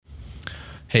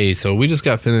Hey, so we just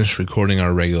got finished recording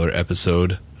our regular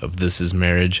episode of This Is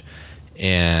Marriage,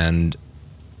 and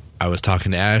I was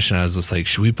talking to Ash, and I was just like,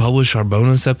 should we publish our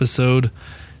bonus episode?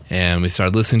 And we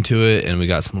started listening to it, and we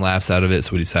got some laughs out of it,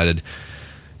 so we decided,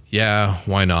 yeah,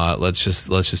 why not? Let's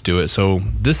just do it. So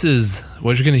this is,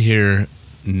 what you're going to hear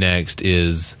next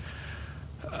is,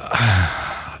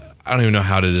 I don't even know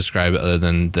how to describe it other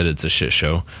than that it's a shit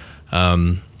show.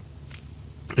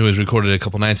 It was recorded a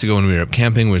couple nights ago when we were up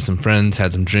camping with some friends,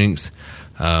 had some drinks,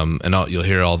 and you'll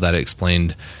hear all that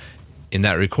explained in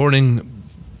that recording.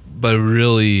 But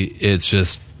really, it's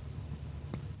just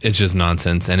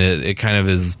nonsense, and it kind of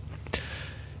is.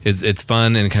 It's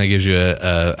fun and kind of gives you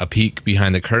a peek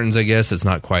behind the curtains. I guess it's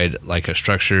not quite like a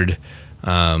structured.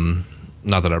 Not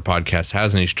that our podcast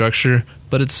has any structure,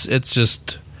 but it's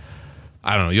just.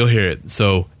 I don't know. You'll hear it.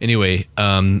 So anyway,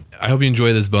 I hope you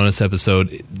enjoy this bonus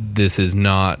episode. This is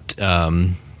not,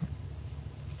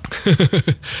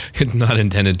 it's not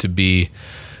intended to be,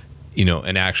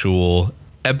 an actual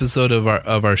episode of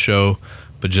our show,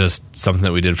 but just something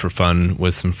that we did for fun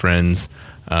with some friends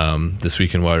this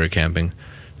weekend while we were camping.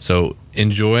 So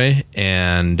enjoy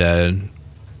and let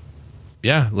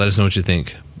us know what you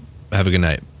think. Have a good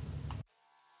night.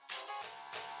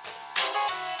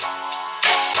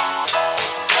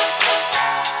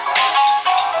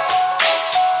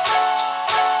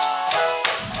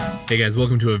 Hey guys,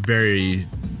 welcome to a very,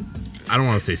 I don't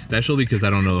want to say special because I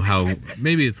don't know how,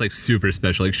 maybe it's like super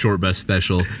special, like short bus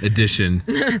special edition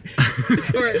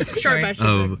short bus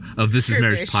of This Is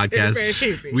Marriage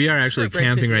podcast. We are actually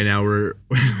camping right now.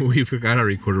 We forgot our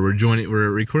recorder. We're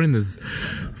recording this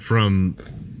from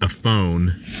a phone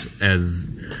as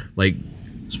like.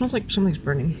 It smells like something's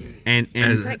burning. And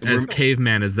as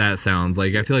caveman as that sounds,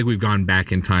 like I feel like we've gone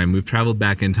back in time. We've traveled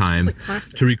back in time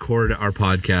to record our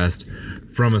podcast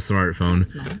from a smartphone.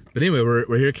 But anyway,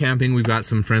 we're here camping. We've got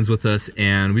some friends with us,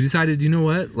 and we decided, you know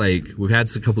what? Like we've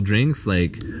had a couple drinks.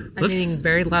 Like I'm eating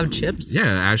very loud chips. Yeah,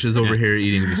 Ash is over here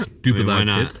eating just stupid loud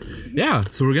chips. Yeah,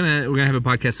 so we're gonna have a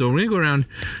podcast. So we're gonna go around.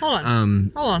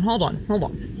 Hold on.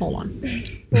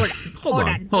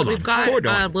 We've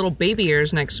got little baby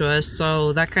ears next to us,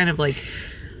 so that kind of like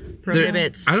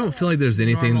prohibits. I don't feel like there's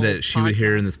anything that she would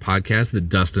hear in this podcast that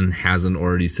Dustin hasn't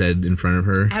already said in front of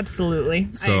her. Absolutely.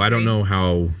 So I don't know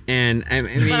how. And I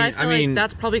mean, like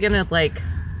that's probably gonna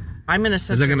I'm gonna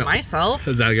censor myself.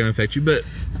 Is that gonna affect you? But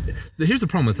here's the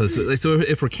problem with us. So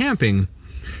if we're camping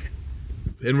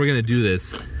and we're gonna do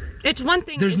this, it's one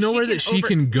thing. There's nowhere that she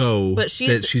can go, but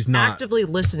she's not actively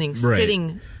listening,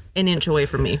 sitting an inch away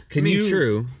from me.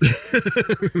 True.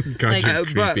 God,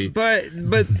 creepy.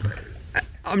 But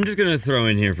I'm just gonna throw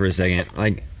in here for a second.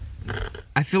 Like,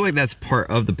 I feel like that's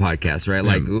part of the podcast, right?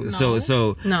 Like,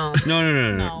 No.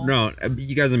 No.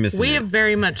 You guys are missing. We have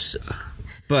very much,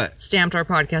 stamped our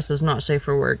podcast as not safe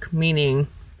for work, meaning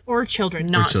or children,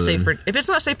 not safe for. If it's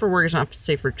not safe for work, it's not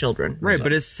safe for children. Right,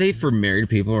 but it's safe for married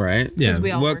people, right?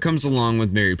 Yeah. What comes along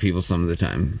with married people some of the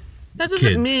time? That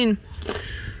doesn't mean.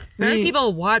 Married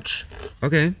people watch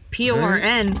PORN.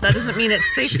 That doesn't mean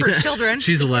it's safe for children.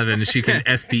 She's 11. She can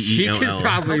SPELL. She could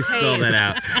probably spell that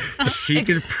out. She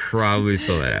could probably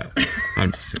spell that out.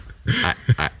 I'm just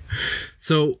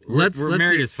So let's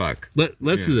married as fuck.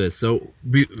 Let's do this. So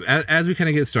as we kind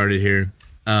of get started here,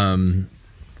 and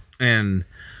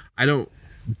I don't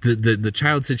the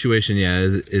child situation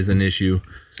is an issue.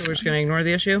 So we're just gonna ignore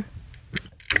the issue.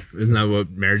 Isn't that what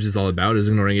marriage is all about? Is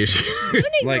ignoring issues? Don't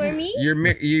ignore me. You're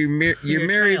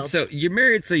married, child. so you're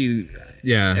married, so you.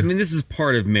 Yeah. I mean, this is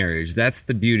part of marriage. That's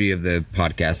the beauty of the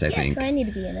podcast. I think. So I need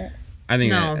to be in it. I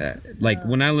think,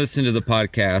 when I listen to the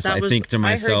podcast, I think to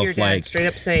myself, I heard your dad straight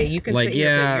up say, "You can sit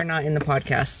here, but you're not in the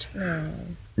podcast."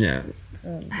 Yeah.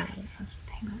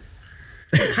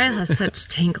 Kyle has such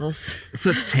tangles.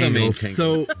 Such tangles.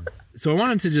 So I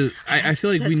wanted to just. I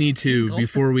feel like we need to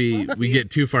before we get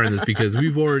too far in this because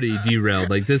we've already derailed.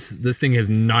 Like this thing has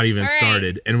not even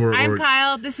started, and I'm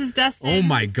Kyle. This is Dustin. Oh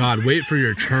my God! Wait for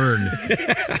your turn.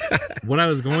 What I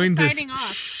was going to. Signing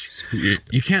off.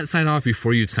 You can't sign off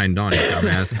before you've signed on, you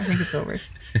dumbass. I think it's over.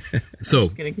 So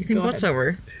you think what's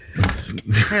over?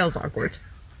 Kyle's awkward.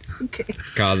 Okay.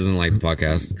 Kyle doesn't like the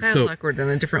podcast. Kyle's awkward in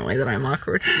a different way that I'm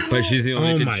awkward. But she's the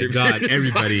only contributor. Oh my God,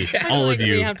 everybody, all of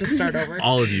you. We have to start over.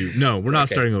 All of you. No, we're not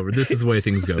starting over. This is the way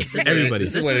things go. Everybody.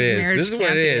 This is what it is. This is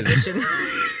what it is.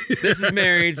 This is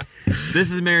marriage.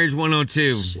 This is marriage 102.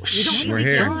 You don't need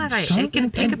to yell at it. I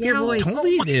can pick up your voice. Don't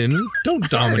lean in. Don't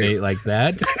dominate like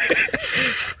that.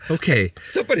 Okay.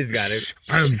 Somebody's got it.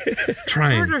 I'm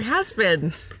trying. Order has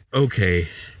been. Okay.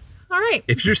 All right.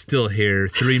 If you're still here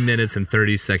 3 minutes and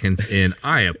 30 seconds in,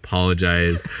 I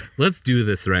apologize. Let's do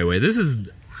this the right way. This is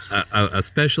a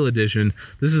special edition.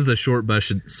 This is the short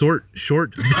bus.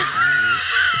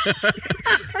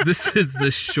 This is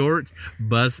the short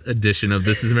bus edition of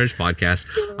This Is Marriage podcast.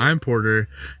 I'm Porter,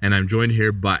 and I'm joined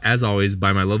here by, as always,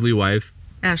 by my lovely wife,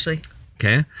 Ashley.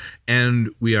 Okay, and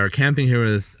we are camping here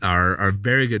with our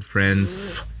very good friends,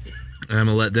 and I'm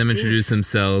gonna let them introduce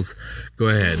themselves. Go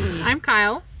ahead. I'm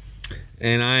Kyle.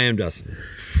 And I am Dustin.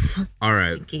 All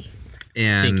right. Stinky.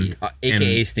 And, Stinky.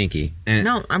 AKA Stinky. and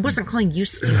No, I wasn't calling you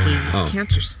Stinky. Oh.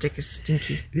 Cancer stick is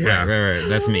stinky. yeah. Right.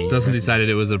 That's me. Dustin decided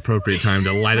it was an appropriate time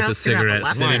to light up a Let's get up cigarette, a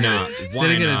lap. sitting, Why not? sitting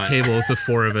Why at not? a table with the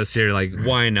four of us here. Like,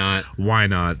 Why not? why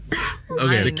not?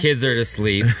 Okay. The kids are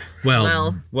asleep.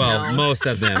 Well, Well, no. most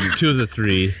of them. two of the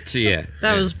three. So, yeah.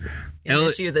 That was an Elli-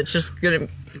 issue that's just gonna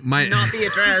My not be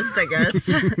addressed, I guess.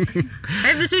 I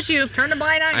have this issue. Turn to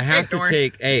blind eye. I have to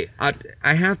take. Hey,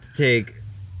 I have to take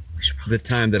the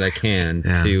time that I can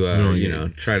Yeah. to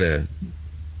try to.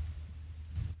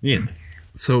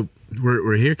 So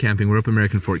we're here camping. We're up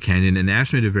American Fort Canyon, and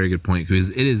Ash made a very good point because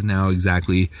it is now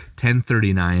exactly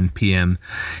 10:39 p.m.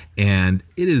 and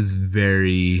it is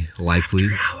very likely.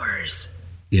 hours.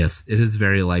 Yes, it is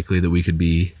very likely that we could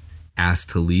be asked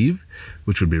to leave,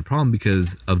 which would be a problem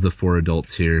because of the four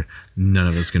adults here. None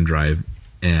of us can drive,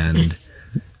 and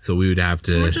so we would have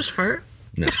to. Someone just fart?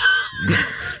 No.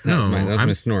 That's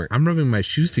my snort. I'm rubbing my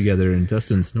shoes together and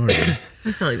Dustin snorting.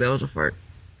 I feel like that was a fart.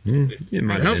 It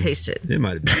might I have can been. taste it. It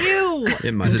might have been. Ew.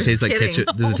 It might Does have it been. taste like kidding.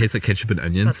 ketchup? Does it taste like ketchup and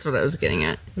onions? That's what I was getting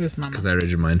at. It was mama. Because I read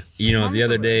your mind. You know, the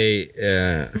other day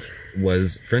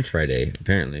was French fry day,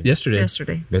 apparently. Yesterday. Was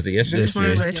it yesterday?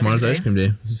 Yesterday. Tomorrow's ice cream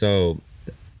day. So,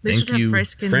 They Thank should you. have fry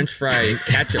skin. French fry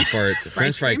ketchup farts.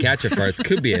 French fry ketchup farts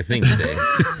could be a thing today.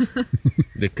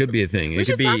 It could be a thing. It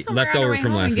could be leftover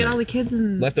from last Get all night. the kids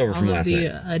and Leftover all from of last the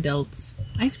night. adults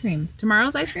ice cream.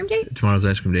 Tomorrow's ice cream day. Tomorrow's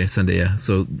ice cream day, Sunday, yeah.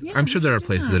 So Yeah, I'm sure we there are should do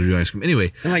places that. that are doing ice cream.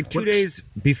 Anyway, And like 2 days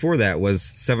before that was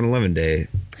 7-Eleven day.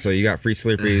 So you got free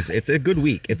Slurpees. It's a good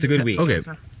week. It's a good week. okay.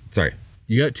 Sorry.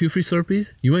 You got 2 free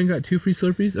Slurpees? You went and got 2 free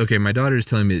Slurpees? Okay, my daughter is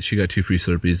telling me that she got 2 free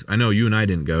Slurpees. I know you and I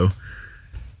didn't go.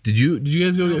 Did you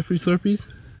guys go get free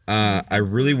Slurpees? I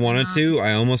really wanted to.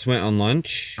 I almost went on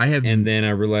lunch. And then I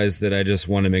realized that I just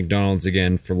wanted McDonald's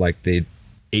again for like the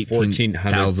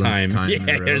 1400th time. in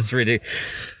a Yeah, row. it's ridiculous.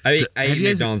 I Have eat you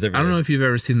guys- McDonald's every I don't day. know if you've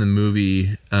ever seen the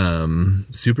movie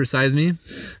Super Size Me,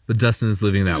 but Dustin is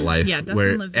living that life Yeah, Dustin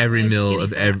where lives that every life. meal Skinny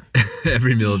of fat.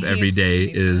 every meal of every He's day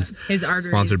skinny is fat. His arteries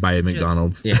sponsored by just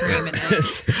McDonald's. Yeah. screaming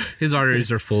out. His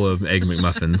arteries are full of Egg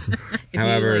McMuffins. If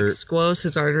However- you like squoze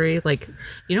his artery, like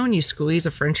you know when you squeeze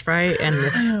a French fry and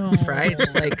the fry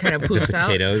just like kind of poofs out.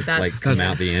 Potatoes like come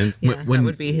out the end. Yeah, that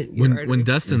would be your when artery.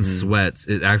 Dustin sweats,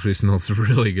 it actually smells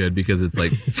really good because it's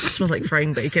like, It smells like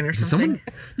frying bacon or did something.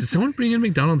 someone bring in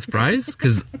McDonald's fries?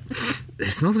 Because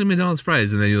it smells like McDonald's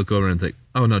fries, and then you look over and it's like,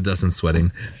 oh no, Dustin's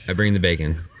sweating. I bring the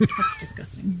bacon. That's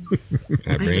disgusting.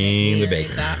 I bring the sneezed.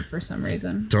 bacon. That for some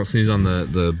reason. Don't sneeze on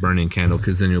the burning candle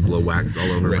because then you'll blow wax all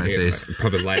over my face.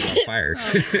 Probably light on fire.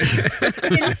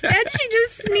 Instead, she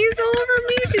just sneezed all over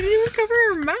me. She didn't even cover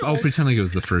her mouth. I'll pretend like it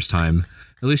was the first time.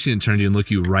 At least she didn't turn to you and look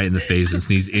you right in the face and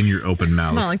sneeze in your open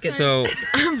mouth. Not like a So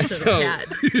cat.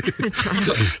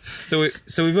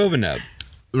 so we've opened up.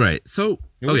 Right. So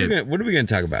What are we gonna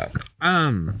talk about?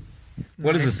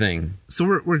 What is the thing? so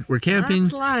we're camping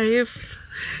That's life.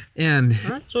 and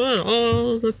That's what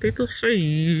all the people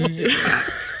say.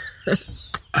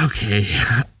 okay.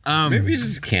 Maybe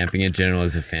just camping in general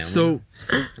as a family. So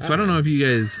I don't know if you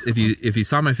guys if you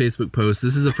saw my Facebook post.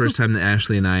 This is the first time that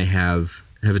Ashley and I have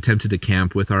attempted to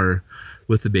camp with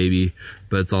the baby,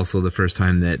 but it's also the first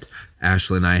time that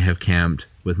Ashley and I have camped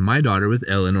with my daughter, with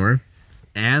Eleanor,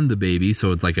 and the baby.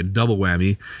 So it's like a double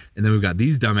whammy. And then we've got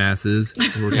these dumbasses.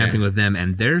 We're camping with them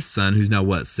and their son, who's now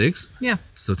what, 6? Yeah.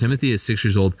 So Timothy is 6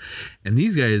 years old, and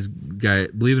these guys,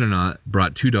 believe it or not,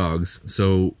 brought 2 dogs.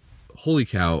 So holy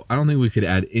cow, I don't think we could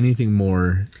add anything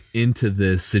more into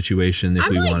this situation if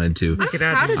I'm we like- wanted to. I'm could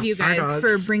add proud some of you hot guys dogs.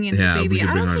 for bringing Yeah, the we baby. could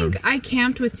I bring don't our think I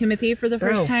camped with Timothy for the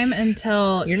Bro. first time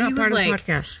until You're not he part was of the like,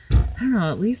 podcast. I don't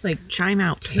know, at least like Chime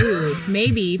out. 2,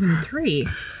 maybe even 3.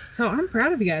 So I'm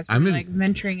proud of you guys for I'm in- like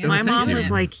venturing out. My thank mom you. was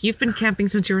like, "You've been camping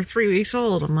since you were 3 weeks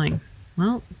old." I'm like,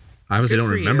 "Well, I obviously Good don't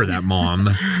for remember you. that, Mom,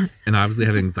 and I obviously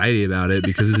have anxiety about it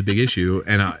because it's a big issue.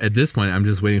 And at this point, I'm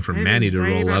just waiting for I have Manny to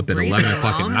anxiety roll about up at breathing 11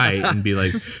 o'clock at along. night and be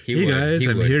like, He "Hey would. guys, He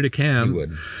I'm would. here to He camp."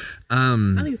 would. I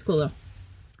think it's cool though.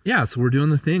 Yeah, so we're doing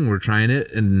the thing. We're trying it,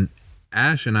 and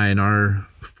Ash and I, in our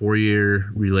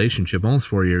 4-year relationship, almost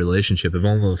 4-year relationship, have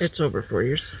almost it's over 4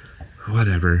 years.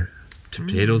 whatever.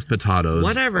 Potatoes, potatoes.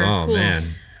 Whatever. Oh cool. man.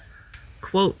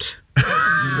 Quote.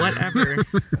 whatever.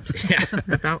 Yeah.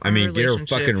 About I mean, get her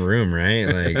fucking room, right?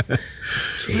 Like,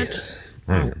 Jesus.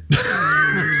 I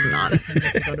It's not.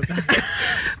 Go to bed.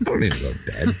 I don't need to go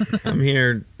to bed. I'm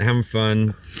here having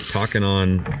fun, talking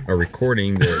on a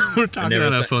recording that We're talking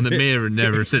on a phone that may have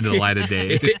never seen the light of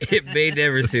day. it may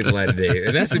never see the light of day,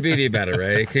 and that's the beauty about it,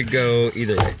 right? It could go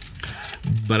either way.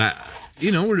 But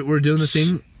we're doing the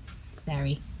thing.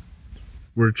 Sorry.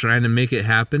 We're trying to make it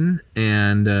happen,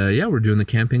 and we're doing the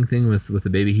camping thing with the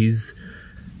baby. He's,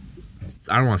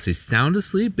 I don't want to say sound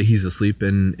asleep, but he's asleep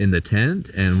in the tent,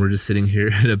 and we're just sitting here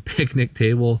at a picnic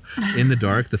table in the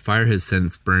dark. The fire has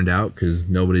since burned out because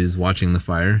nobody's watching the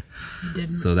fire.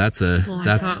 So I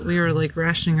thought we were like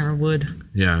rationing our wood.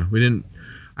 Yeah, we didn't.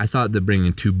 I thought that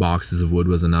bringing 2 boxes of wood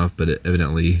was enough, but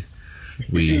evidently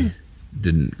we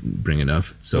didn't bring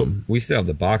enough. So we still have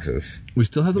the boxes. we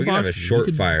still have the We can have a boxes. short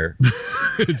fire.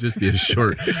 It'd just be a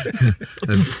short.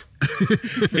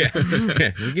 Yeah,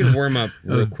 we can warm up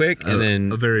real quick and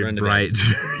then a very run to bright,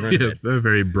 bed. Run to bed. a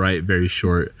very bright, very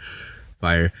short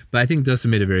fire. But I think Dustin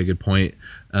made a very good point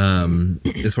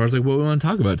as far as like what we want to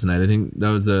talk about tonight. I think that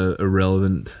was a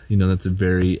relevant. That's a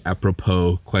very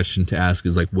apropos question to ask.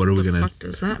 Is like, what are we gonna? What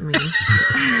does that mean?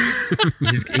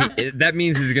 That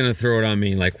means he's gonna throw it on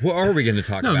me. Like, what are we gonna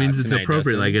talk about? No, it means it's tonight,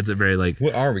 appropriate. Dustin? Like, it's a very like.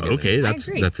 What are we gonna Okay, do? that's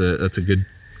agree. that's a good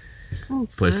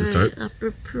place to start.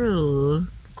 Apropos.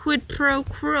 Quid pro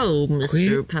quo,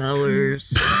 Mr.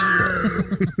 Powers.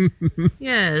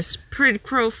 Yes, prid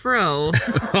pro fro.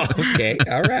 Okay,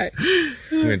 all right.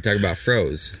 We're gonna talk about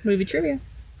froze. Movie trivia.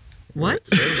 What?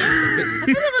 I thought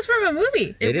it was from a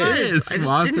movie. It was. is. I just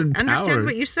Austin didn't understand Powers.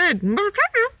 what you said.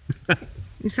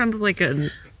 You sounded like an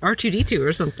R2D2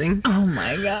 or something. Oh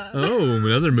my god. Oh,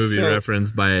 another movie So- reference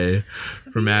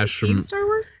from Ash Seen from. Star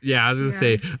Wars? Yeah, I was gonna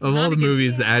say of all the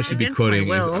movies that Ash should be Against my quoting,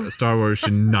 will. Star Wars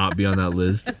should not be on that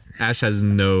list. Ash has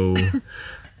no,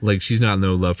 she's not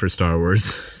no love for Star Wars,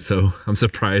 so I'm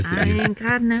surprised I that you. ain't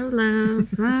got no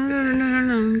love.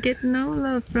 No, get no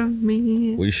love from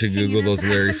me. We should Google those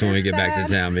lyrics when we get back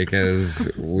to town because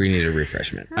we need a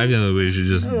refreshment. I feel like we should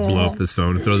just blow up this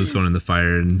phone, throw this phone in the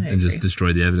fire, and just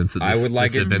destroy the evidence that this, I would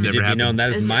like this it event to never be happened. known that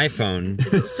is Is my this- phone.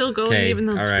 Is it still going Okay, even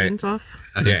though the all right. screen's off?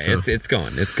 I think Yeah, so. it's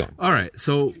going. It's going. All right,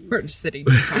 so We're just sitting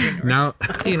talking. now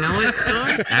Do you know it's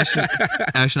going?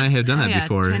 Ash and I have done that yeah,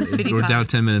 before. 10:55. We're down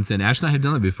 10 minutes in. Ash and I have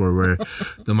done that before where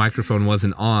the microphone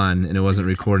wasn't on and it wasn't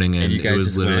recording and you it guys was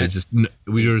just literally went? just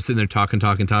we were sitting there talking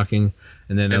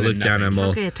and then I then looked down and I'm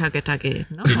all, Tuggy.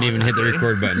 No, Didn't even hit the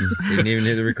record button. Didn't even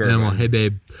hit the record and I'm all, button. hey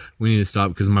babe, we need to stop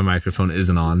because my microphone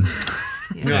isn't on.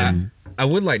 Yeah. I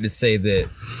would like to say that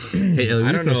Hey, Ellie, I will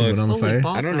you don't throw know some if- wood on the Holy fire?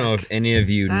 ball I don't know if any of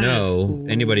you That know, is-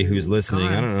 anybody who's listening,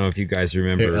 God. I don't know if you guys Here,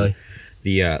 remember Ellie.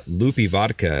 the Loopy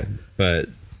vodka, but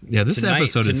Yeah, this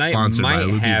episode is sponsored by might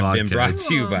Loopy have Vodka. been brought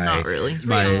to you by Not really.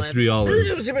 by Olives. 3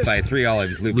 Olives. by 3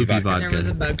 Olives Loopy, Loopy vodka, There was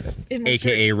a Vodka. bug.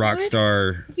 aka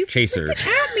Rockstar Chaser.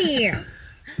 At me.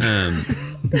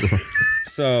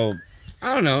 So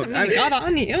I don't know. I got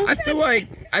on you. I feel like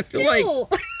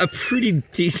a pretty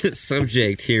decent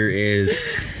subject here is.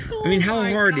 I mean, how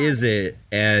hard is it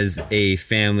as a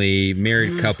family,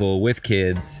 married couple with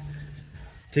kids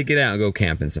to get out and go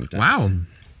camping sometimes? Wow.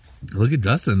 Look at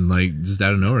Dustin, just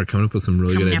out of nowhere, coming up with some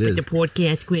really good ideas.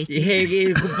 podcast question.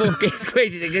 Yeah, podcast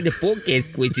questions. I got the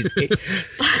podcast questions.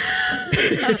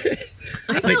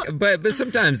 But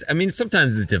sometimes,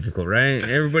 sometimes it's difficult, right?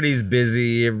 Everybody's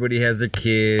busy. Everybody has their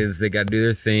kids. They got to do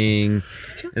their thing.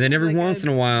 And then every once in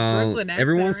a while,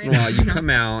 you come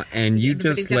out and you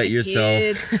just let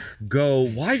yourself go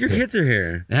while your kids are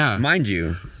here. Yeah. Mind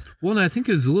you. Well, and I think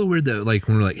it's a little weird that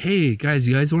when we're like, hey guys,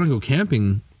 you guys want to go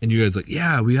camping? And you guys like,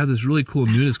 yeah, we have this really cool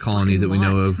nudist colony that we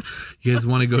know of. You guys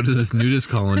want to go to this nudist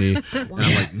colony? And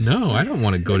I'm like, no, I don't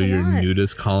want to go to your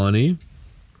nudist colony.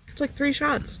 It's like 3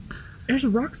 shots. There's a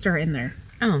Rockstar in there.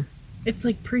 Oh. It's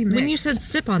like pre-mixed. When you said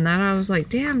sip on that, I was like,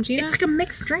 damn, Gina. it's like a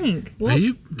mixed drink. Are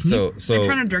you, So I'm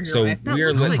trying to drug your way. That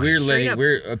we're looks like we're straight letting up-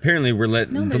 we're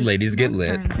letting the ladies get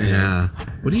lit. yeah.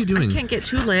 What are you doing? Can't get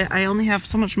too lit. I only have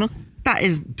so much milk. That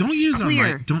is Don't use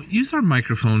clear. don't use our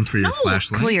microphone for your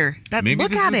flashlight. Clear. That Maybe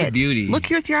look this at is the it. beauty. Look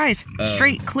here with your eyes.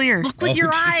 Straight clear. Look with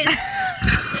your eyes.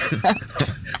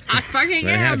 I fucking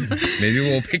am. Maybe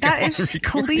we'll pick That up is on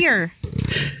recording. clear.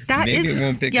 That Maybe is it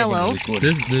won't pick yellow. up on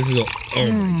recording. This is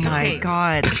Oh my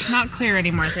god. It's not clear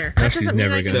anymore there. That doesn't mean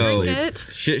never I can gonna drink sleep.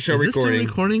 it. Shit show Is this still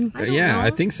recording. recording? Yeah, know.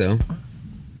 I think so.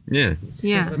 Yeah.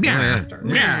 Yeah.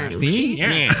 Yeah. See?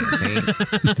 Yeah.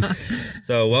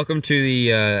 So, welcome to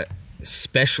the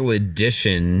special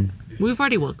edition We've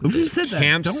already welcomed. Who said that?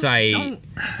 campsite. Don't.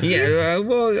 Yeah,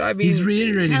 well, I mean, He's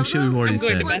reiterating shit we've already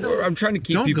said. I'm trying to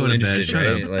keep Don't people go to bed, interested, shut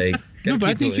right? up. Like, No, but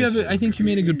I think you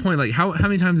made a good point. Like, how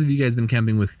many times have you guys been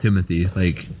camping with Timothy?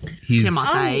 Like, he's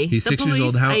Timothy. He's 6 years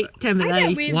old. How?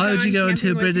 Timothy. Why would you go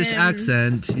into a British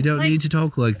accent? You don't need to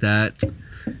talk like that.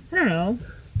 I don't know.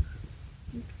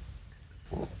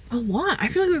 A lot. I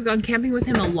feel like we've gone camping with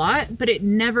him a lot, but it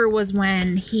never was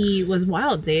when he was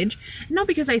Wild's age. Not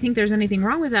because I think there's anything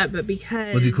wrong with that, but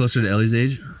because... Was he closer to Ellie's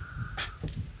age?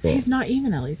 He's not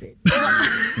even Ellie's age.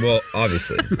 Well,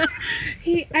 obviously.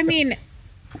 I mean,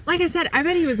 like I said, I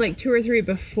bet he was like 2 or 3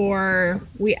 before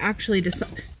we actually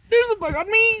decided... There's a bug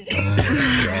on me!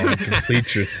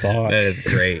 Complete your thought. That is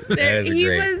great.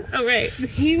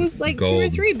 He was like Gold. 2 or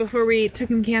 3 before we took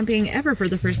him camping ever for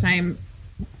the first time.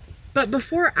 But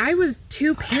before, I was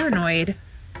too paranoid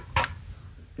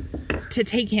to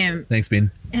take him. Thanks,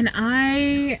 Bean. And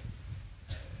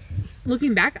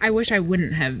looking back, I wish I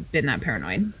wouldn't have been that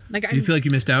paranoid. Like, Do you feel like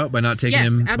you missed out by not taking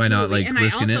him? Absolutely. By not like and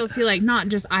risking it? I also feel like not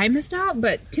just I missed out,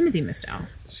 but Timothy missed out.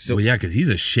 So yeah, because he's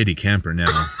a shitty camper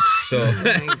now.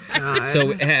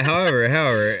 However,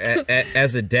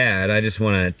 as a dad, I just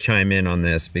want to chime in on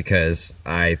this because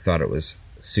I thought it was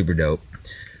super dope.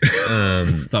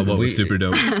 Thought what was super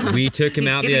dope. We took him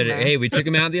out the other. Hey, we took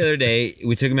him out the other day.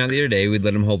 We'd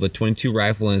let him hold a .22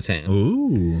 rifle in his hand.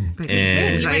 Ooh,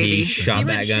 and he shot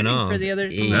that gun off.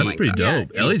 That's pretty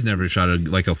dope. Yeah. Ellie's never shot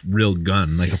a real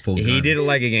gun, like a full gun. He did it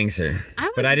like a gangster,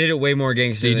 but I did it way more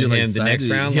gangster than him. The next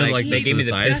round, like they gave me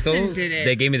the pistol.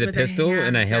 They gave me the pistol,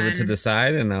 and I held it to the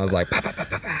side, and I was like, pow, pow, pow,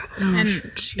 pow, pow.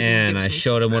 And I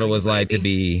showed him what it was like to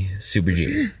be Super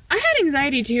G. I had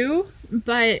anxiety too,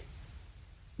 but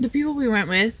the people we went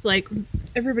with, like,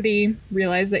 everybody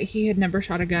realized that he had never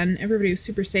shot a gun. Everybody was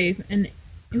super safe, and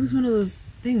it was one of those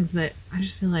things that I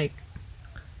just feel like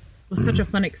was such a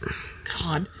fun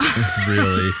God.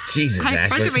 Really? Jesus, I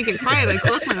tried to make it quiet. I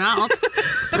closed my mouth.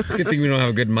 It's a good thing we don't have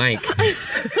a good mic.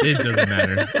 It doesn't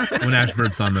matter. When Ash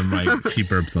burps on the mic, she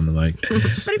burps on the mic.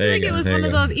 But I feel like it was one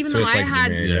of those, even though I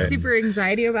had super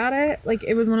anxiety about it, like,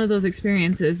 it was one of those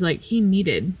experiences, like, he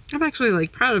needed. I'm actually,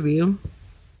 like, proud of you.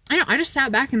 I know. I just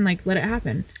sat back and like let it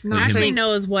happen. Ashley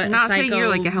knows what. Not saying you're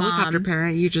like a helicopter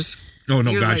parent. You just. Oh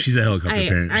no, God, like, she's a helicopter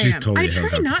parent. She's totally. I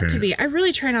try not to be. I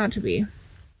really try not to be.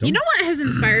 You know what has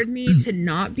inspired me to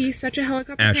not be such a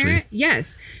helicopter parent?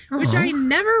 Yes, which I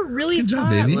never really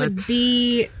thought would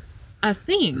be a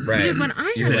thing. Right. Because when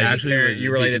I you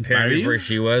were like the parent before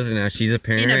she was, and now she's a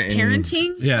parent. In a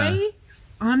parenting way.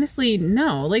 Honestly,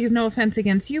 no. Like, no offense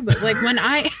against you, but like when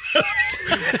I...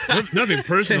 Nothing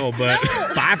personal, but...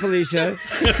 Bye, Felicia.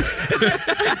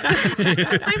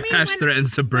 Ash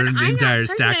threatens to burn the entire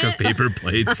stack of paper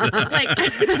plates. Like,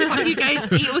 what do you guys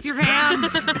eat with your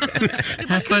hands?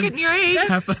 Have fun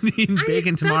eating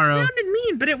bacon tomorrow. That sounded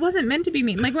mean, but it wasn't meant to be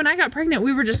mean. Like, when I got pregnant,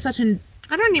 we were just such an...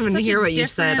 I don't even hear what you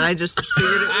said. I just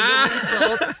figured it was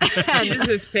an insult. She just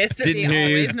is pissed at me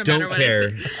always, no matter what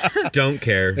I say. Don't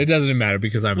care. It doesn't matter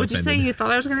because I'm Would offended. you say you thought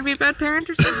I was going to be a bad parent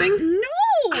or something?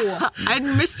 No! I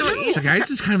missed what you said. I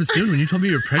just kind of assumed when you told me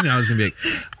you were pregnant, I was going to be like,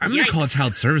 I'm going to call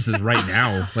Child Services right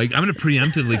now. Like, I'm going to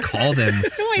preemptively call them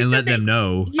and let them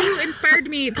know. You inspired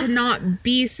me to not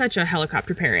be such a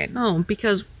helicopter parent. Oh,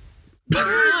 because...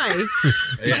 Why?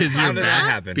 Because how did that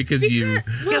happen? Because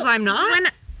I'm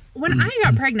not? When I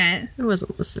got pregnant, I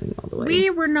wasn't listening all the way. We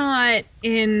were not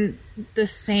in the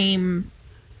same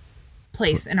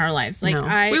place in our lives. Like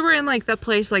we were in like the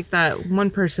place like that one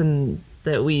person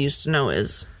that we used to know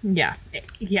is. Yeah.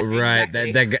 Right.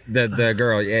 Exactly. The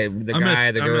girl. Yeah. The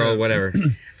guy. The girl. Whatever.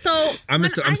 So I'm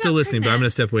still listening, but I'm gonna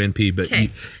step away and pee. But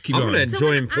keep going. I'm gonna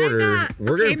join Porter.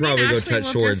 We're gonna probably go touch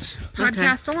Schwartz.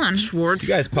 Podcast alone. Schwartz.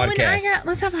 You guys podcast.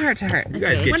 Let's have a heart to heart. You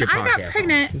guys get when your podcast.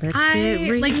 When I got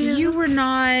pregnant,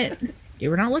 you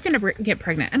were not looking to get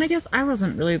pregnant, and I guess I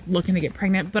wasn't really looking to get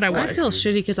pregnant, but I was. I feel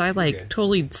shitty because I like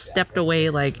totally stepped away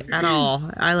like at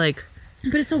all. I like.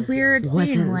 But it's a weird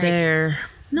wasn't thing, like, there.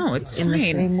 No, it's in fine.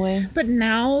 The same way. But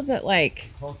now that like.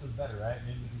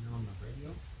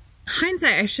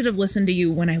 Hindsight, I should have listened to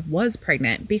you when I was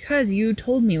pregnant because you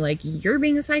told me like you're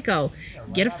being a psycho.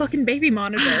 Get a fucking baby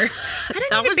monitor. I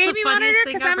don't need a baby monitor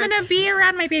because I'm gonna be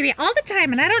around my baby all the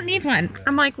time and I don't need one.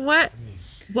 I'm like, what?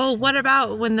 Well, what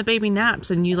about when the baby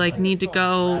naps and you like need to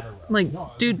go like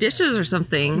do dishes or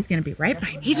something? He's gonna be right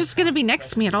behind me. He's just gonna be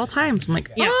next to me at all times. I'm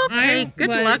like, okay,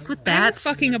 good luck with that. I was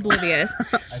fucking oblivious,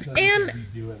 and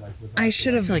I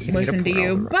should have listened to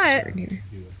you, but.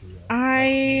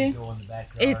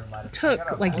 It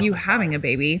took like you having a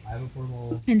baby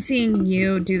and seeing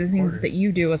you do the things that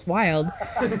you do with Wild,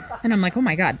 and I'm like, oh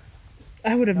my god,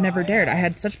 I would have never dared. I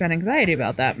had such bad anxiety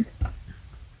about that,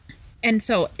 and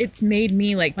so it's made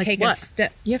me like take a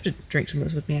step. You have to drink some of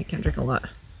this with me. I can't drink a lot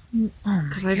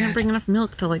because I didn't bring enough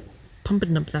milk to like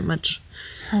pumping up that much.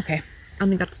 Okay. I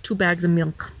think that's 2 bags of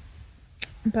milk.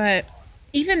 But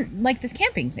even like this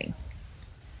camping thing.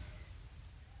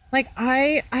 Like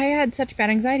I had such bad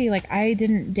anxiety, like I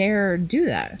didn't dare do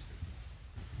that.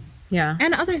 Yeah.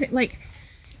 And other things, like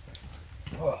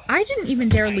I didn't even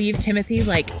dare leave Timothy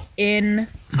like in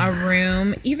a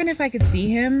room, even if I could see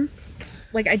him.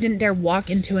 Like I didn't dare walk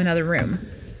into another room.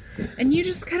 And you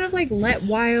just kind of like let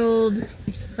Wild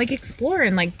like explore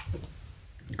and like.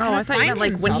 Oh, I thought you meant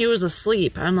like when he was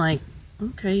asleep. I'm like,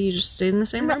 okay, you just stayed in the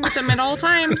same room with him at all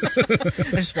times. I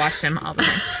just watched him all the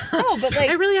time. Oh, but like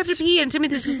I really have to pee and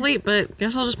Timothy's asleep, but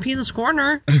guess I'll just pee in this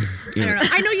corner. I don't know.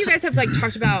 I know you guys have like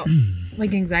talked about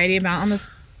like anxiety on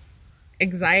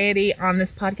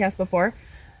this podcast before.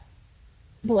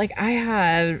 But like I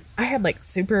had like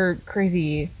super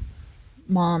crazy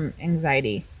mom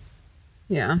anxiety.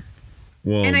 Yeah.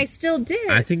 Well, and I still did.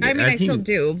 I think I still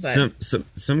do, but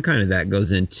some kind of that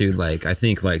goes into like I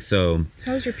think like so.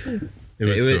 How was your pee? It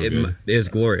was so good. It was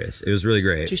glorious. It was really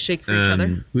great. Did you shake for each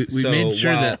other? We made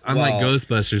sure that, unlike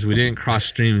Ghostbusters, we didn't cross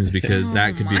streams because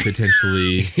that could be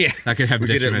potentially that could have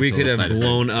detrimental we could have side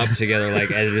blown effects. up together like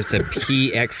as just a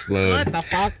pea explode. What the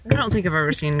fuck? I don't think I've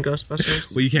ever seen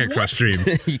Ghostbusters. Well, you can't cross streams.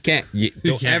 You can't.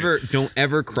 Don't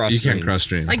ever cross. You streams. can't cross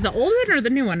streams. Like the old one or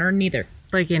the new one or neither?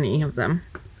 Like any of them.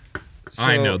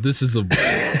 I know this is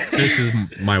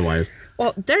my wife.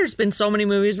 Well, there's been so many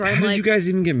movies where I'm How did like you guys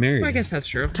even get married? Well, I guess that's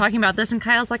true. talking about this, and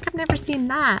Kyle's like, I've never seen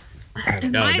that.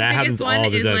 No, My that happens biggest one all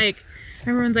the is time. like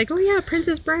everyone's like, "Oh yeah,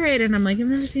 Princess Bride," and I'm like, "I've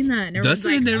never seen that." And everyone's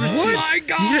Dustin had like, never "Oh seen. my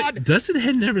god!" Dustin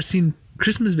had never seen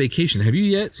Christmas Vacation. Have you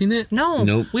yet seen it? No,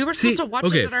 Nope. we were supposed to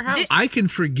watch it at our house. I can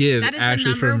forgive That is the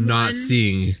Ashley for number not one-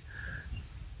 seeing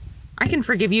I can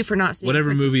forgive you for not seeing whatever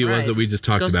Princess movie it Bride. was that we just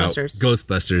talked about. Ghostbusters.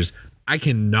 Ghostbusters. I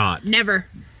cannot Never.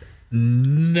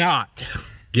 not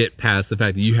get past the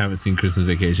fact that you haven't seen Christmas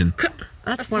Vacation.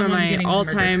 That's one of Someone's my getting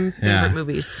all-time favorite Yeah.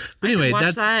 movies. Anyway, watch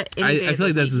that's. that any I day feel of the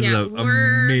like this is Yeah, a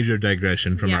we're- major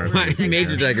digression from our. we're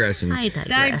Major digression. I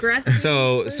Digress.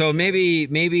 So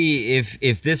maybe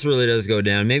if this really does go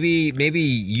down, maybe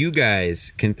you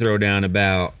guys can throw down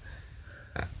about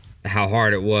how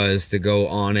hard it was to go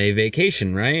on a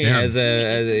vacation, right? Yeah. As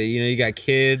a you got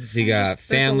kids, you got Just-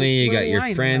 there's a family, you got little your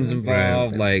line friends in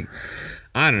involved. Like,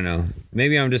 I don't know.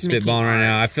 Maybe I'm just Mickey spitballing right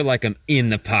now. I Mouse. feel like I'm in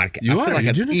the podcast. You I feel are. like You're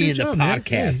I'm doing a good in the job, man. Yeah,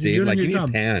 podcast, you're dude. doing Like, a give good me a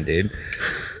job. pound, dude.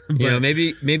 But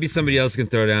Maybe somebody else can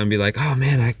throw down and be like, "Oh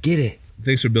man, I get it."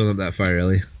 thanks for building up that fire,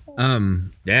 Ellie.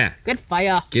 Yeah, Good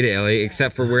fire. get it, Ellie.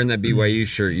 Except for wearing that BYU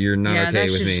shirt, you're not Yeah, okay that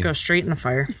with should me. just go straight in the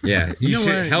fire. Yeah, you know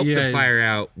should what? help the Yeah. fire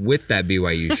out with that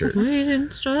BYU shirt. We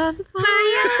didn't start the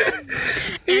fire.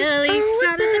 Ellie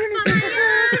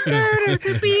started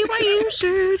The BYU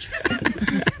shirt.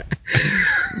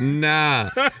 Nah.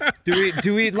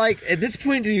 Do we like at this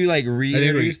point? Do you like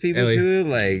reintroduce people Ellie, to it?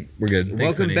 Like, we're good. Thanks,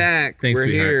 welcome honey. back. Thanks, we're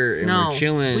sweetheart. here and No, we're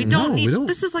chilling. we don't No, need. we don't.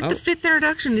 This is like Oh. the 5th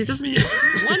introduction. You just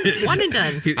one and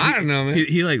done. I don't know, man.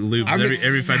 He like loops I'm every 5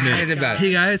 minutes. excited about it.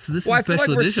 Hey guys, so this Well, I is a feel like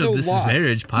special we're edition so of This lost. Is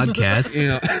Marriage podcast. You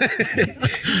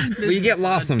know, well, you get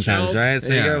lost sometimes, right? So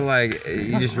you Yeah. gotta like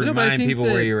you just No, but I remind think people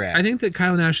that- where you're at. I think that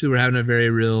Kyle and Ashley were having a very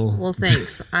real. Well,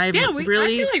 thanks. I'm I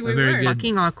really feel like we very were. good-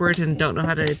 fucking awkward and don't know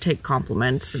how to take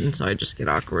compliments, and so I just get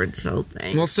awkward. So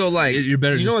thanks. well, so like You're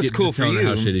better. You know what's cool for telling her you?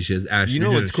 how shitty she is. Ashley, You know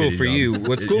you're doing what's a cool shitty for job. you?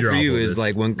 What's cool You're for you awful at is this.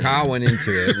 like when Kyle went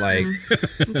into it, like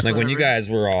like when you guys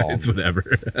were all It's whatever.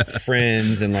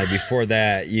 friends, and like before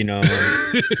that, you know,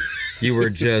 you were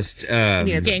just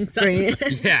gang signs.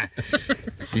 yeah,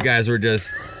 you guys were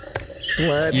just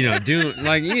blood. you know doing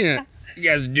like you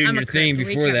guys were doing I'm a your thing crick.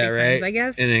 We before can't that, be right? friends, I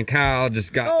guess. And then Kyle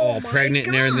just got all my pregnant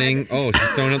and God. everything. Oh, she's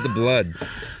throwing up the blood.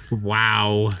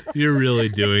 Wow, you're really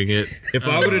doing it. If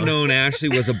I would have known Ashley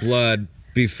was a blood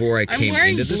before I came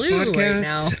wearing into this blue right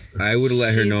podcast, I would have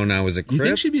let her know I was a You think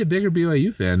Crip. she'd be a bigger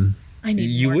BYU fan? I need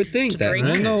You more would think to that. drink.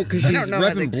 Well, no, because I she's don't know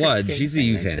how the repping blood. King She's a thing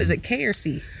U is. fan. Is it K or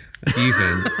C? U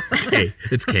fan. K.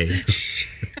 It's K.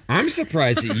 I'm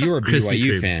surprised that you're a Krispy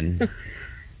BYU Kreme. fan.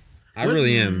 I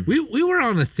really am. We were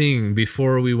on a thing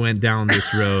before we went down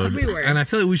this road. We were. And I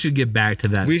feel like we should get back to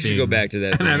that We should thing. go back to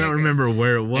that. And I thing. don't remember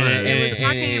where it was. And was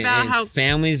talking about how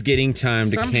families getting time to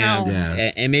somehow camp,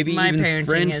 Yeah. and maybe my even parenting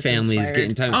friend is families inspired.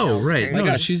 getting time. Oh, Kyle's right. parents. No,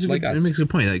 Like us, she's a like good, us. that makes a good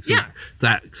point.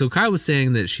 Like, so Kyle was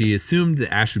saying that she assumed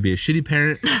that Ash would be a shitty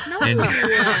parent, and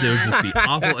it would just be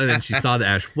awful. And then she saw that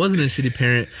Ash wasn't a shitty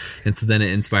parent, and so then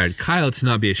it inspired Kyle to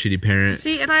not be a shitty parent.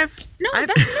 See, and I've No, that's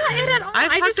not it at all.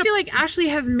 I've I talked just to- feel like Ashley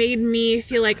has made me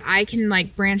feel like I can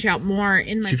like branch out more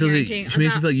in my She feels like parenting. she makes you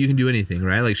about- feel like you can do anything,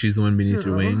 right? Like she's the one beneath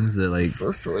your wings that like.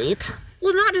 so sweet.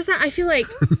 Well, not just that. I feel like,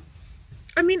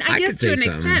 I mean, I I guess could to say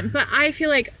an something. extent, but I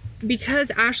feel like because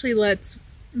Ashley lets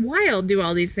Wild do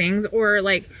all these things, or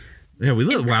like yeah, we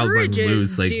let Wild run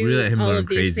loose. Like we let him all run of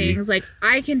these crazy. things. Like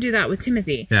I can do that with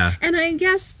Timothy. Yeah, and I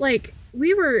guess like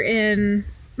we were in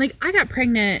like I got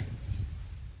pregnant.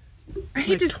 I hate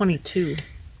like to 22.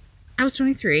 I was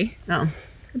 23. No.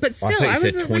 But still, I was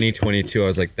said 2022. I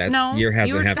was like, that year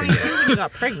hasn't happened yet. When you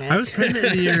got pregnant. I was pregnant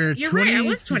in the year You're right, I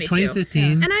was 22.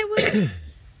 2015. And I was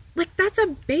like, that's a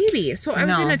baby. So I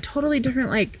was in a totally different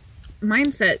like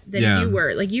mindset than you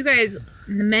were. Like you guys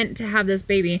meant to have this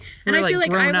baby, and I feel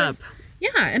like I was. Yeah,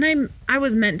 and I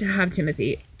was meant to have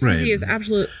Timothy. Timothy is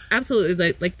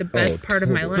absolutely like the best part of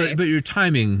my life. But your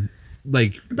timing,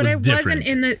 like, but was I different. wasn't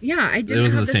in the. Yeah, I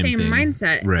didn't have the same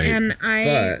mindset. Right. And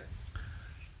But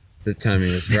the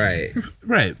timing was right.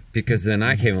 Right. Because then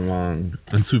I came along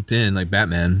and swooped in like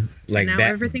Batman. Like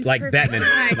everything's like perfect.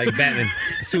 Batman. Like Batman.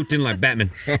 Swooped in like Batman.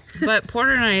 But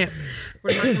Porter and I were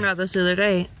talking about this the other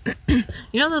day.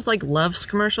 You know those like Love's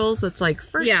commercials? That's like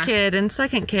first kid and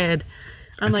second kid.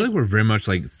 I feel like we're very much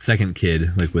like second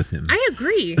kid, like with him. I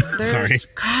agree. Sorry.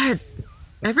 God,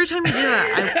 every time you do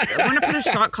that, I want to put a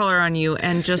shock collar on you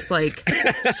and just like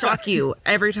shock you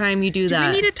every time you do that.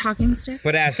 Do we need a talking stick?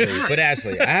 But Ashley,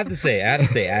 I have to say,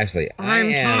 Ashley, I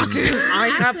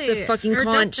have the fucking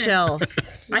conch shell.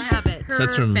 I have it. So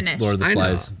that's from Lord of the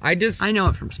Flies. I know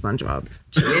it from SpongeBob.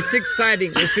 It's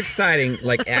exciting. It's exciting.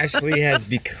 Like Ashley has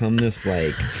become this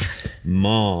like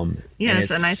mom.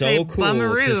 Yes, and I so say cool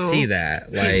bummeroo to see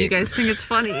that. Like you guys think it's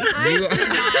funny.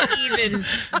 Not even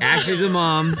Ashley's a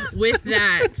mom. with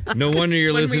that. No wonder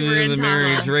you're When we listening were to in the Tahoe.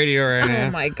 marriage radio right now.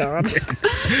 Oh my god.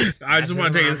 I just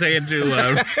want to take a second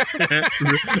to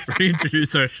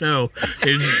reintroduce our show.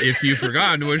 If you've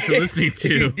forgotten what you're listening If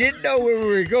you to. didn't know where we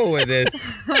were going with this,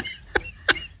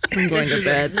 I'm going to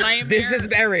bed. this is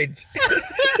marriage.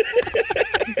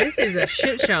 This is a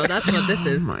shit show. That's what this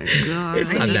is. Oh my god.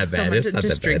 It's not that bad. It's not that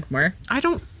bad. Drink more. I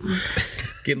don't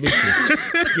Get loopy.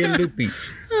 Get loopy.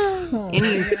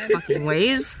 any fucking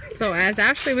ways. So as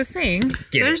Ashley was saying,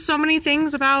 There's so many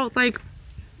things about like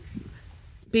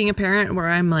being a parent where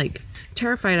I'm like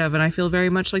terrified of, and I feel very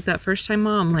much like that first time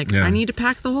mom. Like I need to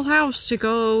pack the whole house to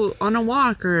go on a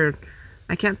walk, or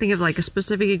I can't think of like a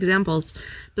specific examples.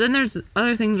 But then there's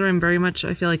other things where I'm very much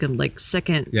I feel like a like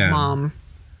second mom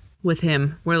with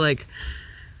him, where like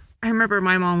I remember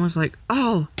my mom was like,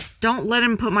 "Oh, don't let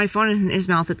him put my phone in his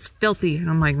mouth. It's filthy." And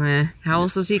I'm like, "Meh, how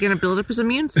else is he going to build up his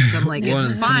immune system? Like,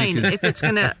 it's fine. If it's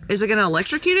going to, is it going to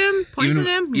electrocute him? Poison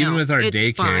him? Even No, with our it's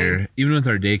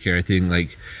daycare, I think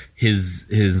like his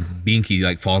binky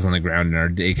like falls on the ground, and our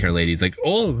daycare lady's like,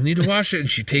 "Oh, we need to wash it." And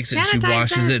she takes it, and she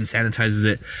washes it and sanitizes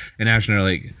it. And Ash and I are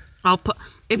like, I'll put,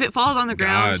 if it falls on the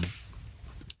ground,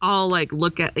 I'll like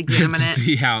examine to it.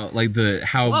 see how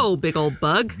Whoa, big old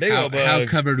bug. How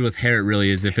covered with hair it really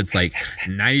is. If it's like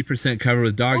 90% covered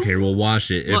with dog hair, we'll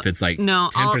wash it. If it's like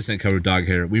 10% covered with dog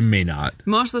hair, we may not.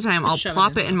 Most of the time, I'll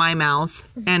plop it in my mouth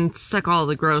and suck all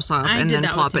the gross off, and then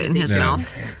plop it in his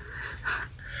mouth.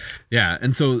 Yeah,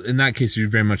 and so in that case, you're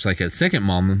very much like a second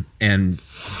mom, and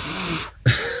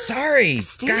Sorry,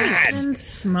 God. and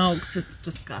smokes. It's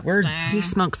disgusting. He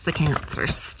smokes the cancer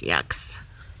sticks.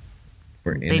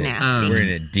 We're They in nasty. it. We're in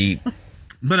it deep.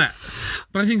 But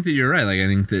I think that you're right. Like I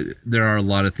think that there are a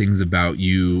lot of things about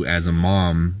you as a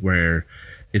mom where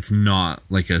it's not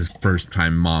like a first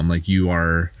time mom. Like you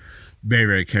are very,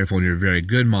 very careful, and you're a very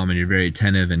good mom, and you're very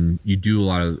attentive, and you do a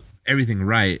lot of everything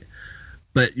right.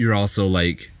 But you're also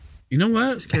like, you know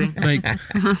what? Just kidding. Like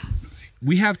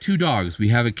we have 2 dogs. We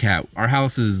have a cat. Our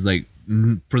house is like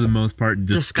for the most part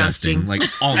disgusting. Like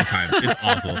all the time. It's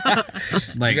awful.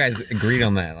 Like You guys agreed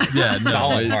on that. Like,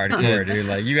 solid hardcore, dude.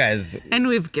 Like you guys. And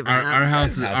we've given up. our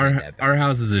house is our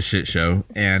house is a shit show,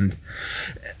 and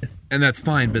that's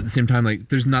fine. But at the same time, like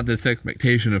there's not this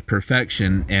expectation of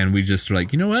perfection, and we just are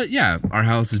like, you know what? Yeah, our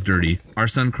house is dirty. Our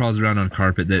son crawls around on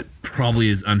carpet that probably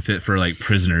is unfit for like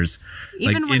prisoners,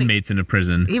 Even like when inmates in a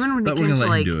prison. Even when but it we're comes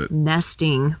gonna to let him like do it.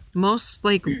 nesting, most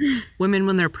like women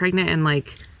when they're pregnant and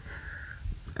like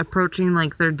approaching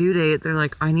like their due date, they're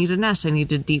like, I need a nest. I need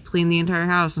to deep clean the entire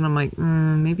house. And I'm like,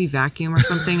 maybe vacuum or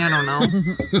something. I don't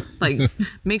know. Like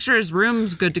make sure his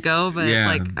room's good to go. But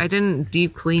like I didn't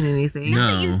deep clean anything.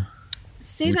 No.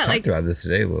 Say We that talked like about this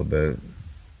today a little bit.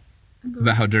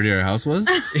 About how dirty our house was.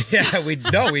 Yeah, we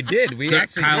did. We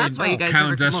actually. That's why you guys Kyle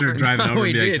never and come Dustin are over. driving over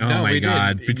and be we like, did. "Oh No, my we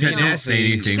god!" did. Pretend No, don't say do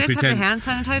you anything. Do you guys Pretend have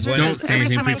the hand sanitizer? Don't Because say every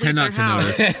anything. time I Pretend leave not to their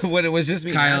house- notice. When it was just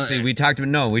me Kyle- and Ashley, we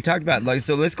talked about like,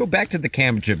 so let's go back to the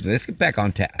camp trip. Let's get back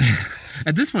on task.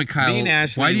 At this point, Kyle, Me and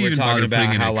Ashley why do you were even talking bother about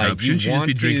putting in how, a like, cup? you Shouldn't you just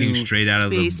be want drinking to- straight out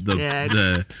of Space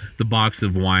the box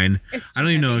of wine? It's I don't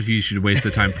even know if you should waste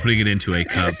the time putting it into a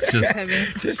cup. It's just heavy.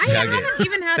 Just I chug haven't it.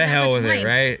 even had The that hell much with it, wine.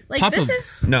 right? Like Pop this a-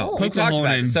 is No, full. we poke a talked hole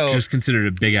about in, it. So- just consider it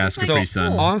a big ass So- Capri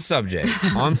Sun. On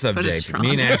subject,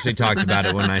 me and Ashley talked about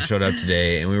it when I showed up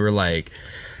today, and we were like,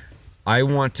 I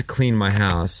want to clean my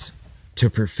house to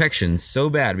perfection so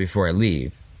bad before I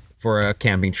leave for a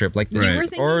camping trip like this, Right. You were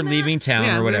thinking or that? leaving town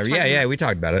Yeah, or we were whatever. talking Yeah, about- we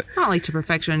talked about it. Not like to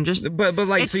perfection, just But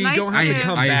like, It's so you nice don't have to to-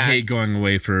 come I back. hate going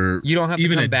away for You don't have to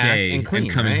even come a back day and clean,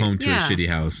 coming right? home to Yeah. a shitty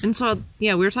house. And so,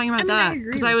 yeah, we were talking about I mean, I that agree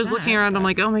because with I was that, looking around. I'm but-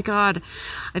 like, oh my God,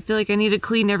 I feel like I need to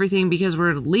clean everything because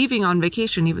we're leaving on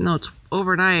vacation, even though it's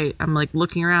overnight. I'm like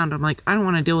looking around. I'm like, I don't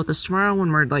want to deal with this tomorrow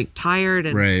when we're like tired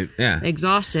and Right. Yeah.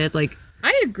 exhausted. Like,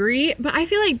 I agree, but I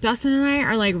feel like Dustin and I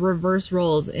are like reverse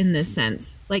roles in this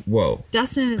sense. Like Whoa.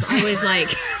 Dustin is always like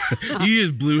You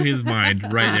just blew his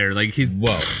mind right there. Like he's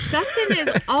Whoa. Dustin is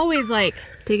always like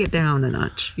take it down a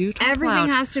notch. You talk everything loud.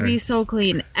 has to be so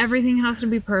clean. Everything has to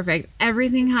be perfect.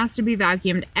 Everything has to be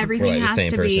vacuumed. We're Everything like the has same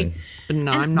to person.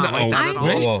 No, I'm not like that at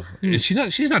all. Whoa. Is she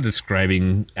not? She's not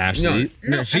describing Ashley.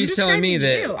 No, I'm she's telling me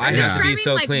describing that you. I I'm have to be describing,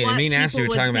 so like, clean. what And me and Ashley were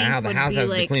people talking would about how the think house would has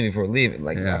be, to be like- clean before leaving.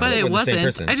 Like, Yeah. But we're it the same wasn't.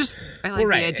 person. I just I like Well, the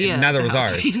right. idea. Neither of was the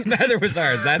house ours. being- Neither was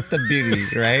ours. That's the beauty,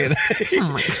 right? Oh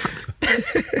my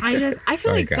God. I feel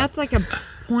Sorry, like Kyle. that's like a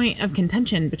point of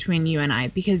contention between you and I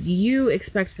because you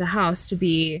expect the house to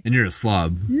be And you're a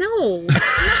slob. no.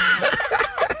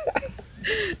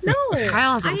 No.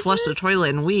 Kyle hasn't flushed the toilet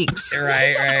in weeks.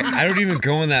 right. I don't even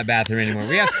go in that bathroom anymore.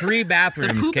 We have 3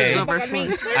 bathrooms, Poop is okay?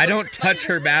 overflowing. I don't touch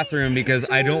her bathroom because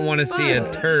I don't want to see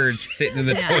a turd sitting in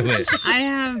the toilet. I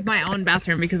have my own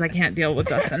bathroom because I can't deal with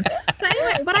Dustin. But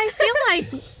anyway, but I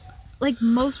feel like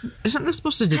most Isn't this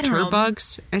supposed to don't deter know.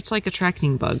 bugs? It's like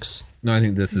attracting bugs. No, I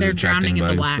think this is They're attracting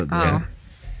drowning in the bugs. wax. But Oh. yeah.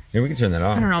 Yeah, we can turn that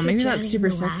I don't off. know, maybe Drowning that's super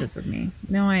in the sexist wax. of me.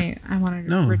 No, I wanted to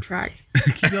No. retract.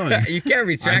 Keep going. You can't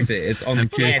retract it. It's on the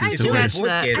curious podcast. as It's to on where- the Scratch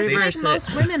that. podcast. I feel like Reverse it.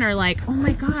 most women are like, oh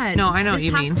my God. No, I know what this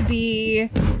you has mean. to be,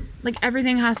 like,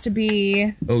 everything has to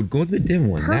be, Oh, go with the dim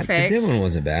one. The Perfect. dim one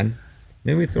wasn't bad.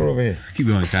 Maybe we throw it over here. Keep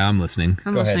going, Kyle. I'm listening.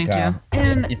 I'm Go ahead, listening Kyle. to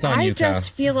and It's on I you, Kyle.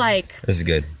 just feel like This is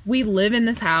good. we live in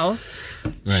this house.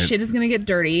 Right. Shit is going to get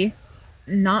dirty.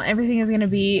 Not everything is going to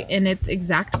be in its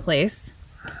exact place.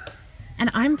 And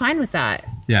I'm fine with that.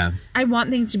 Yeah. I want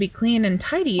things to be clean and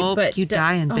tidy, Oh, but you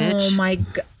dying, bitch. Oh my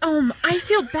god! I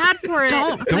feel bad for it.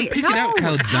 Don't. Don't Wait, pick it out, no.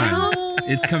 Kyle. It's done. No.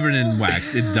 It's covered in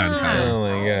wax. It's done, Kyle. Oh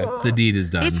my god. The deed is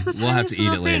done. It's the We'll have to tiniest eat it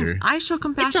little thing. later. I show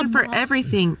compassion a for moth.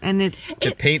 everything, and it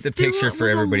To paint the still picture for was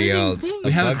a everybody living else, thing. a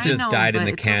We have bug a- just I know, died in but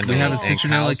the it's candle. We have a okay. and citronella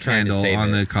Kyle's trying to candle save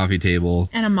on it. the coffee table.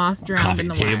 And a moth drowned Coffee in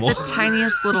the table. wax. the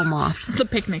tiniest little moth. The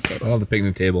picnic table. Oh, the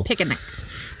picnic table. Picnic.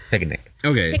 Picnic.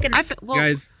 Okay. Picnic. Well,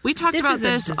 Guys, we talked this about is a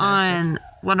this disaster. on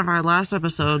one of our last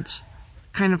episodes.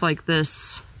 Kind of like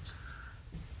this,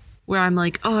 where I'm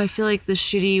like, oh, I feel like this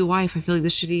shitty wife. I feel like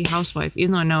this shitty housewife.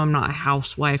 Even though I know I'm not a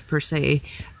housewife per se,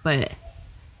 but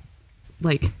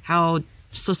like how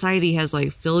society has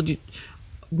like filled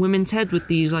women's head with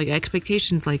these like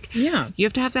expectations. Like, Yeah. you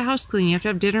have to have the house clean. You have to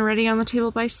have dinner ready on the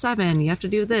table by 7. You have to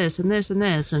do this and this and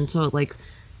this. And so like,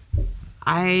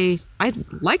 I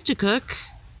like to cook,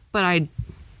 but I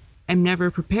am never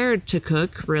prepared to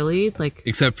cook really. Like,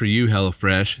 except for you,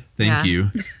 HelloFresh. Thank Yeah.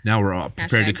 you. Now we're all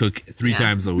prepared to Hashtag. cook 3 Yeah.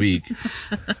 times a week.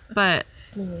 but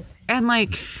and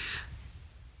like,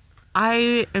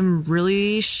 I am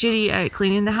really shitty at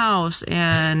cleaning the house,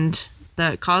 and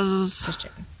that causes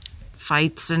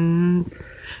fights and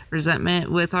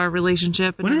resentment with our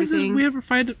relationship and When has everything. we ever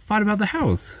fought about the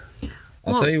house?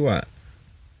 I'll Well- tell you what.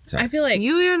 I feel like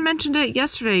You even mentioned it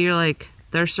yesterday. You're like,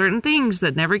 there are certain things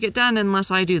that never get done unless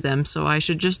I do them, so I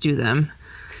should just do them.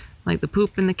 Like the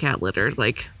poop and the cat litter.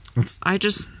 Like, I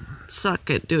just suck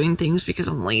at doing things because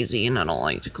I'm lazy and I don't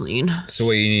like to clean. So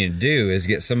what you need to do is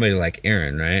get somebody like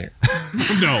Aaron, right?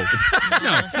 No.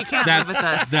 No. He can't live with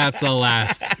us. That's the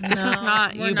last. This is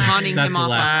not we're you not. pawning That's him the off.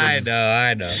 last us.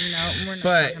 I know. no, we're not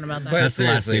But, talking about that. but That's the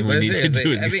last seriously, thing we but need to seriously,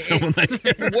 do is I get mean,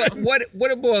 someone like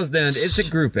what it boils down to, it's a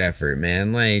group effort,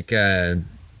 man. Like, I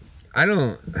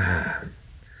don't.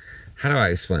 How do I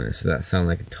explain this without sounding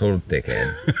like a total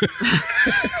dickhead?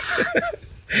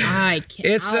 I can't.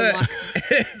 It's I'll a- walk.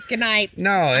 Good night.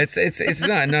 No, it's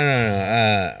not.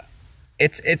 No.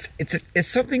 It's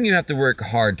something you have to work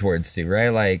hard towards too, right?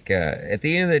 Like at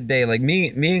the end of the day, like me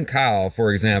and Kyle,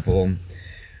 for example,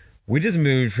 we just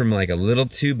moved from like a little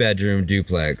 2-bedroom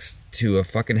duplex to a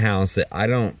fucking house that I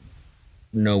don't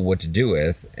know what to do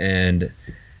with, and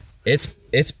it's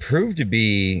proved to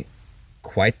be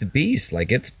quite the beast.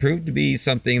 Like it's proved to be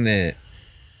something that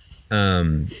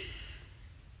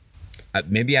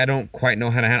maybe I don't quite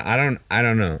know how to handle. I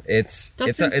don't know.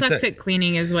 Dustin sucks at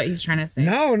cleaning, is what he's trying to say.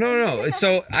 No.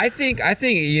 So I think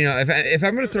if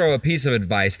I'm going to throw a piece of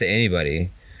advice to anybody,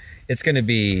 it's going to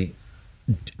be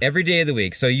every day of the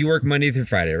week. So you work Monday through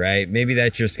Friday, right? Maybe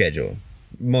that's your schedule.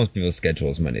 Most people's schedule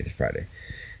is Monday through Friday.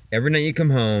 Every night you come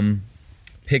home,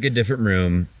 pick a different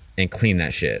room and clean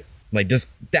that shit. Like just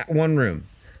that one room.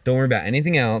 Don't worry about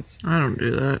anything else. I don't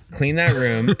do that. Clean that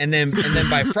room, and then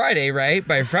by Friday, right?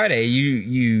 By Friday,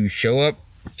 you show up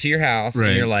to your house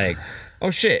and you're like,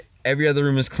 oh shit, every other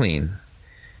room is clean.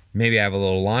 Maybe I have a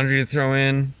little laundry to throw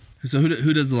in. So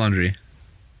who does the laundry?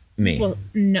 Me. Well,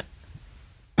 no.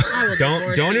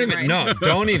 Don't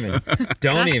even.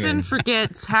 Dustin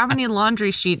forgets how many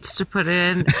laundry sheets to put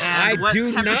in and what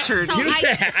temperature.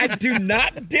 I do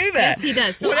not do that. Yes, he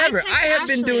does. So whatever. I have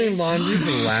been doing laundry for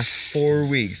the last 4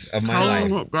 weeks of my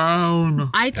life.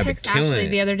 Down. I text Ashley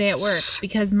the other day at work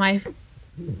because my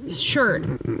shirt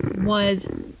was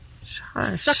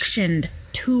suctioned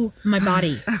to my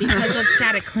body because of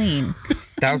static clean.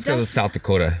 That was because of South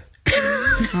Dakota.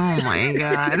 Oh my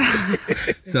god.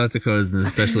 South Dakota is an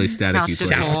especially staticky place.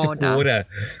 South Dakota.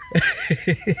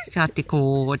 South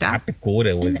Dakota. South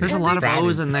Dakota was. There's a lot of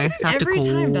O's in there. South Every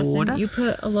Dakota. time, Dustin, you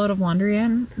put a load of laundry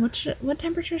in, what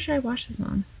temperature should I wash this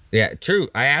on? Yeah, true.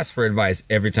 I ask for advice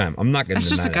every time. I'm not going to. That's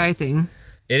just a guy thing.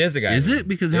 It is a guy. Is it?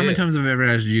 Because how many times have I ever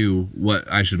asked you what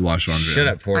I should wash laundry? Shut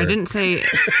up, Porter. I didn't say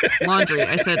laundry.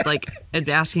 I said like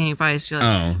asking advice. You're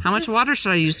like, how much water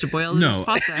should I use to boil this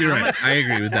pasta? You're right. I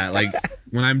agree with that. Like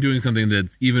when I'm doing something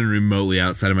that's even remotely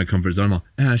outside of my comfort zone, I'm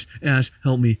like, Ash,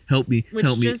 help me, Which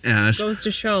just Ash. goes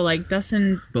to show, like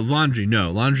Dustin. But laundry,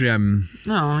 no. Laundry,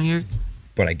 you're.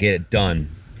 But I get it done.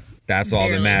 That's all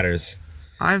that matters.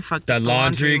 I fucked the up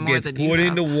laundry more gets than put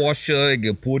in the washer, it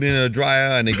gets put in a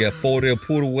dryer, and it gets folded and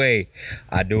put away.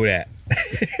 I do that.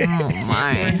 Oh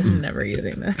my! I'm never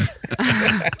using this.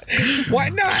 Why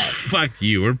not? Fuck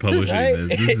you. We're publishing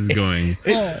this. This is going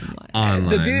online.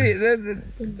 The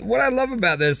beauty, what I love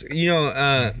about this,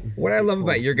 what I love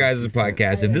about your guys'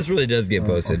 podcast, if this really does get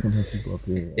posted,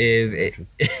 is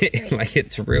like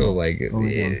it's real. Like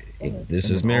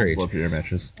this is marriage.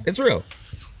 It's real.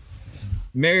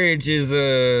 Marriage is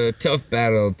a tough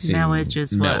battle to. Marriage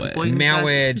is what brings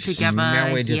us together.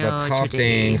 Marriage is a tough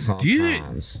thing.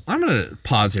 I'm gonna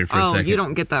pause here for a second. You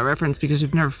don't get that reference because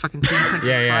you've never fucking seen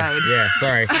Princess Bride. Yeah.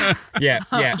 Sorry.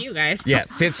 Yeah. You guys. Yeah.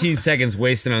 15 seconds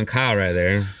wasted on Kyle right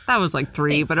there. That was like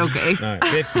 3, but okay. All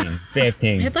right,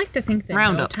 15. I'd like to think that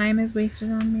Round up. time is wasted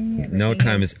on me. No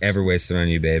time is ever wasted on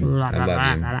you, babe. I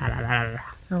love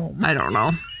you. Oh, I don't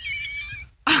know.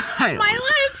 my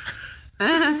life.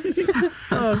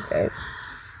 Okay.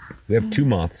 We have 2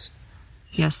 moths.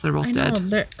 Yes, they're both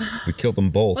dead. We killed them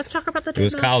both. Let's talk about the. It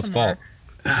was Kyle's fault.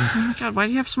 Oh my god! Why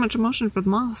do you have so much emotion for the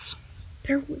moths?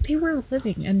 They were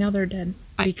living and now they're dead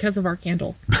because of our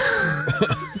candle.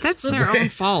 That's their own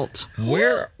fault.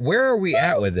 Where are we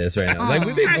at with this right now? Like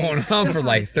we've been going on for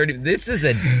like 30. This is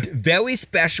a very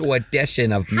special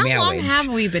edition of How marriage. long have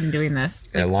we been doing this?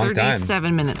 A long time.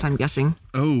 37 minutes, I'm guessing.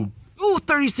 Oh,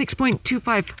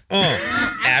 36.25.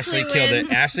 Ashley killed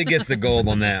it. Ashley gets the gold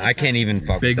on that. I can't even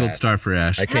fuck big with old that. star for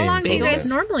Ash. I can't How long do even you fuck guys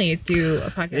with normally do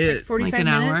a podcast? Like 45 like an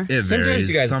hour? minutes? It Sometimes varies.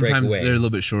 you guys break sometimes away. they're a little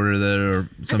bit shorter there, or I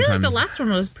feel sometimes like the last one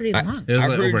was pretty long. it was I've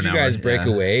like heard over an you hour. guys break yeah.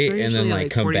 away They're and then usually like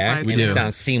like come 45 back and minutes. it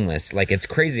sounds seamless. Like it's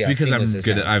crazy how Because I'm seamless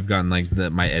good it at, sounds. I've gotten like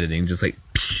my editing just like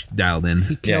dialed in.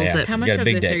 Kills it. How You much got a of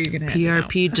big this dick. are you going to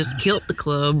PRP just killed the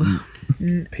club.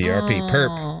 PRP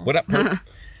perp. What up, perp?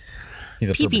 He's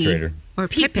a perpetrator. Or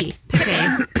Pepe.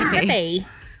 Pepe. Pepe.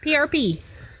 PRP.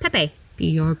 Pepe.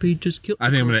 PRP just killed. I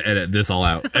think I'm gonna edit this all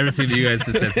out. Everything that you guys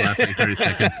have said for the last like 30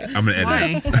 seconds, I'm gonna edit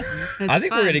Why? it. I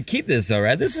think we're gonna keep this though,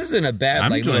 right? This isn't a bad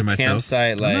I'm like enjoying little myself.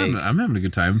 campsite. Like I'm having a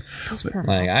good time.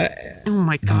 I Oh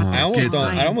my god.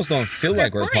 I almost don't feel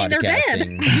like we're fine, they're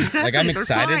podcasting. Exactly, Like I'm they're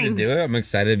excited to fine. do it. I'm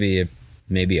excited to be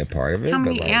maybe a part of it. How but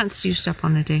many like, ants do you step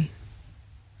on a day?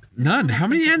 None. How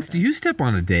many ants do you step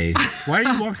on a day? Why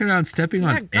are you walking around stepping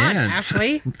on God, ants?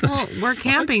 Ashley. Well, we're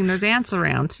camping. There's ants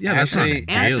around. Yeah, that's Ashley,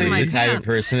 not ants in Ashley's my the type of pants.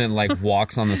 person that like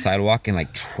walks on the sidewalk and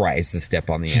like tries to step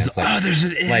on the ants. Like, oh, there's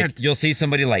an ant. like you'll see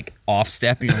somebody like off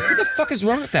step, and you're like, what the fuck is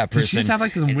wrong with that person? Does she sound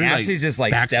like some And weird Ashley's like, just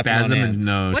like back stepping on spasm? ants. And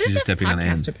no, What she's is just this stepping on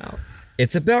ants. podcast about?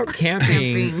 It's about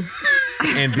camping Camping.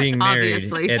 and being married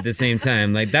Obviously. at the same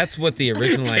time. Like that's what the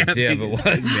original idea of it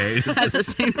was. At the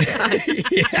same time.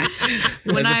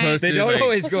 When As I, opposed They to, don't like,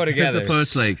 always go together. As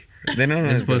opposed to like They don't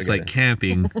always as opposed to go like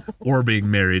camping or being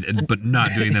married, but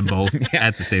not doing them both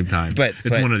at the same time. But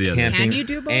it's one or the other. camping Can you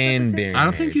do both at the and same being I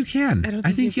don't think you can. don't I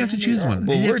think think you you have to can choose either. one.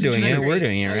 Well, You have we're to doing choose it. one. We're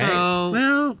doing it, right? so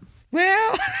Well,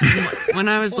 Well, When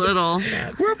I was little,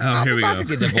 Oh, here we about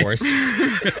go. to get divorced.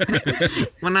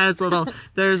 when I was little,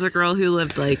 there was a girl who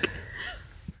lived like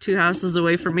 2 houses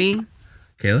away from me.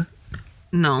 Kayla?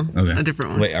 No, Okay. a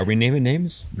different one. Wait, are we naming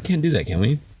names? We can't do that, can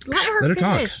we? Let her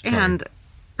talk. And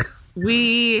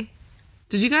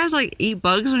did you guys like eat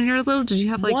bugs when you were little? Did you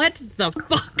have like What the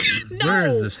fuck? No. Where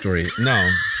is this story? No.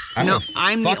 I No, have a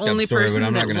I'm the fucked up only story, person but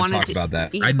I'm that not going to wanted talk to about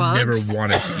that. eat I bugs. never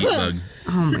wanted to eat bugs.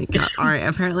 Oh my god! All right,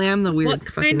 apparently I'm the weird What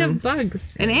fucking kind of bugs?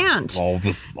 an ant. All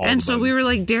And so we were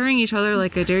like daring each other,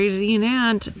 like I dare you to eat an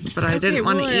ant, but I didn't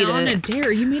want to eat on a it.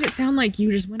 dare. You made it sound like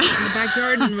you just went out in the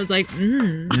backyard and was like,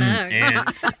 bugs.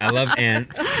 ants. I love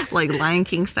ants. Like Lion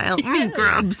King style.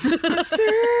 Grubs.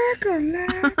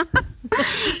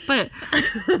 But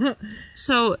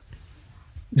so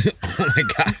Oh my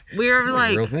god. we were Real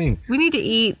like, thing. we need to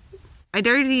eat. I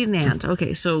dare you to eat an ant.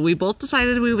 Okay, so we both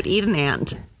decided we would eat an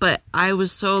ant, but I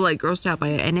was so like grossed out by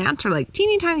it. And ants are like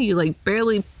teeny tiny. You like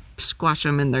barely squash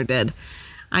them and they're dead.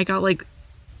 I got like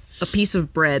a piece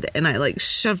of bread and I like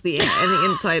shoved the ant in the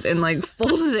inside and like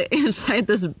folded it inside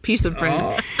this piece of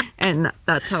bread, and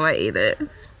that's how I ate it.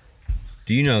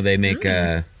 Do you know they make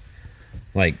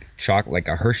like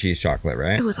a Hershey's chocolate,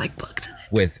 right? It was like bugs in it,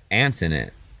 With ants in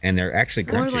it, and they're actually or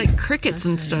crunchy. like crickets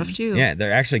and stuff too. Yeah,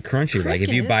 they're actually crunchy. Like if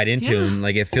you bite into Yeah. them,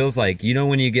 like it feels like, you know,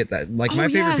 when you get that. Like my Oh,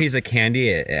 favorite yeah. piece of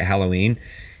candy at Halloween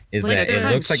is Like that a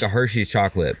it looks crunch. like a Hershey's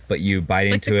chocolate, but you bite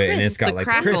Like into the it and it's crisp, got the like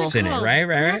crackle. crisps in it, Oh, right?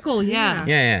 Crackle, Yeah.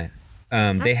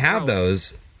 Yeah. They have gross.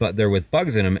 those, but they're with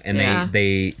bugs in them, and Yeah.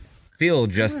 they feel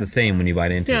just the same when you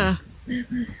bite into Yeah.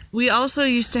 them. We also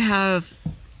used to have.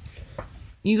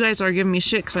 You guys are giving me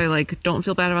shit because I like don't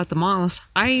feel bad about the moths.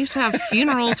 I used to have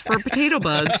funerals for potato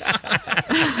bugs.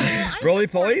 Roly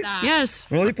polies? Yes,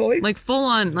 Roly polies? like full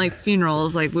on like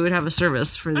funerals. Like we would have a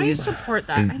service for I these. support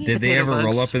that. I need Did they potato ever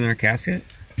roll bugs. up in their casket?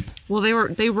 Well,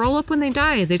 they roll up when they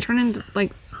die. They turn into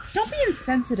like Don't be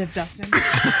insensitive, Dustin.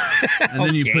 And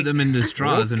then you put them into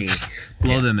straws and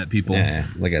blow them at people. Yeah,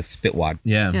 like a spit wad.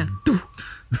 Yeah.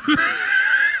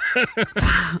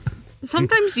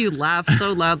 sometimes you laugh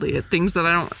so loudly at things that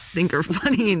I don't think are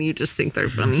funny, and you just think they're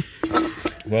funny.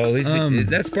 Well, at least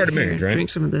that's part of marriage, right? Drink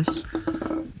some of this.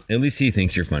 At least he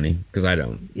thinks you're funny, because I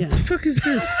don't. Yeah, The fuck is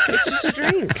this? it's just a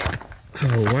drink.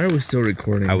 Oh, why are we still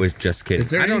recording? I was just kidding. Is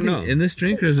there I don't anything know. in this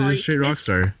drink, or is it just straight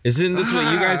Rockstar? Isn't this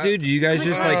what you guys do? Do you guys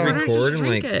just like Why don't I record just and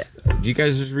like? drink it? Do you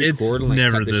guys just record and like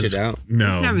never cut the this. shit out?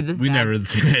 No, never this we bad. never.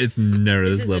 It's never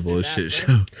this is a level of shit disaster.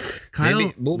 show. Kyle,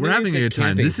 Maybe- well, we're maybe having it's a a good time.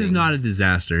 camping This is thing. not a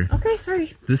disaster. Okay,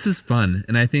 sorry. This is fun,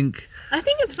 and I think I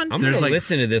think it's fun to I'm There's gonna like-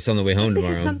 listen to this on the way home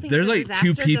tomorrow. there's like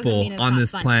two people on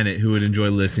this planet who would enjoy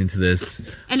listening to this.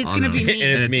 And it's going to be me.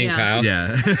 And it's me and Kyle.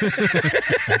 Yeah.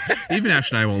 Even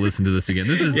Ash and I won't listen to this again.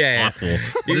 This is Yeah. awful.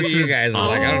 You, This you is guys are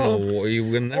like, I don't know. You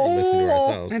will never listen to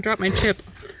ourselves. I dropped my chip.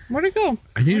 Where'd it go?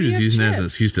 I think you're just have using that as chips? an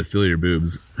excuse to fill your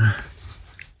boobs.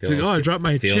 She's like, oh, I dropped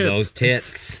my Feel chip. those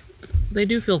tits. They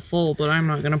do feel full, but I'm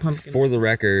not gonna pumpkin. For the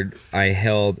record, I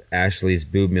held Ashley's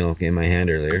boob milk in my hand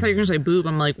I earlier. thought you were gonna say boob.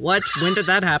 I'm like, what? When did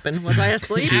that happen? Was I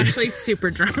asleep? Ashley's super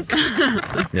drunk.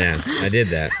 Yeah, I did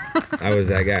that. I was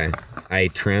that guy. I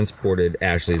transported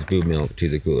Ashley's boob milk to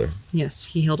the cooler. Yes,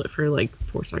 he held it for like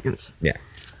 4 seconds. Yeah.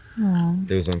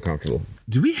 It was uncomfortable.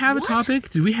 Do we have a topic?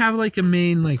 Do we have like a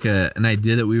main, like an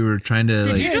idea that we were trying to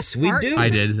like? you just we fart? do. I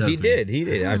did. That He was me. did. He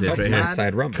did. I did felt right my here.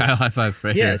 side rumble. Kyle, high five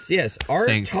right here. Yes. Our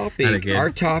Thanks. topic. Etiquette.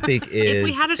 Our topic is. If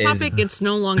we had a topic, it's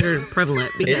no longer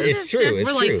prevalent because It's true. It's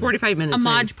we're like true. 45 A minutes.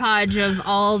 in. Mod Podge of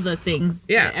all the things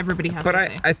that everybody has but to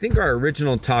say. I think our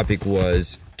original topic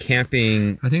was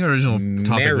camping. I think our original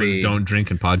topic was Married. don't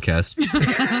drink and podcast.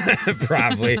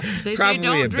 probably They say probably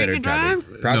don't a drink better and topic.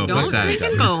 drive. Probably, No, fuck Don't that. drink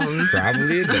and bone.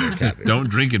 probably a better topic. Don't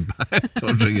drink it.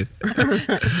 Don't drink it.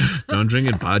 Don't drink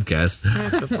it. Podcast. I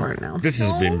have to fart now. This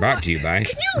has been brought to you by.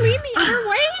 Can you lean the other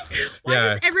way? Why Yeah,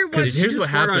 does everyone? 'cause here's what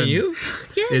Fart on happens. you?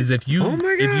 Is if you Oh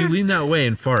my if you God. lean that way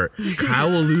and fart,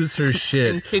 Kyle will lose her And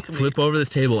shit, kick me. flip over this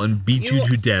table, and beat you You-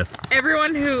 to death.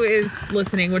 Everyone who is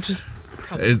listening, which is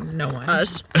probably It- no one.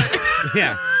 Us.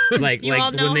 Yeah, like You all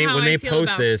like know when how I they feel post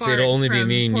about this, it'll farts only be from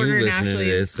me and you Porter and listening to Ashley's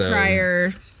this. So.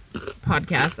 prior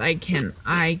podcast.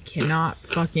 I cannot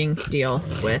fucking deal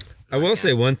with. I will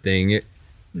say one thing: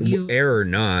 You- error or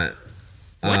not,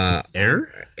 Error?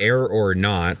 error or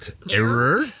not,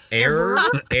 Error?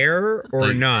 error or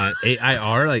Like- not.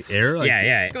 AIR? Like error? Like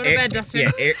Yeah. Go to bed,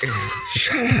 Justin.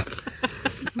 Shut up.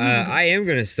 I am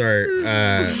gonna start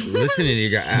listening to you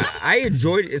guys. I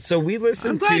enjoyed it. So we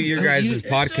listened to your guys'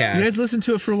 podcast. You guys listened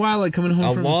to it for a while, like coming home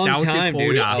A from long South time,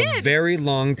 dude. Dakota. A very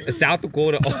long South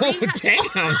Dakota. Oh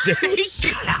damn, dude!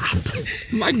 Shut up!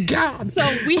 My God. So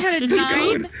we had a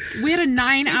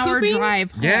 9-hour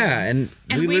drive home. Yeah, and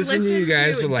we listened to you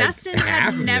guys for like Dustin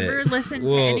half had of never it. listened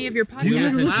to any of your podcasts. You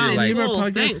never listened to any of our Wow,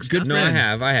 podcasts? thanks. Good No, friend.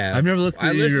 I have. I've never looked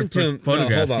at your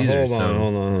photographs either.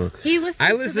 Hold on. He listens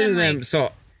I listen to them, like,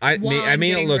 so I while may I'm not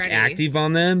getting look ready. active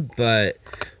on them, but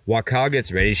while Kyle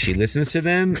gets ready, she listens to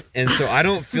them, and so I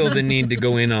don't feel the need to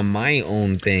go in on my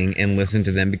own thing and listen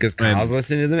to them because Kyle's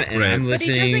listening to them and Right. I'm But he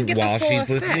doesn't listening get the while full she's effect.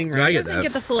 listening. No, I Right? get He doesn't that.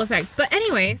 get the full effect. But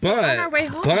anyway, so on our way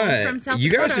home from South you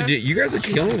guys Dakota, you guys are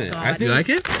killing it. I God. think, You like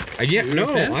it? yeah, no,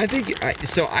 fan? I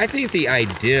think the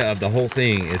idea of the whole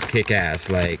thing is kick ass.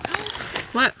 Like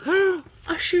What?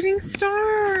 a shooting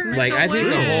star. Like I think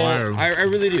the way. whole, I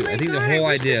really do. I think the God, I whole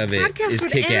wish idea of this it podcast is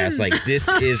would kick ass. end. Like this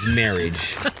is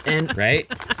marriage, And right?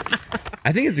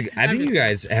 I think I think you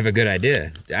guys have a good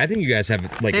idea. I think you guys have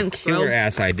like a Thanks, bro. killer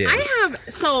ass idea.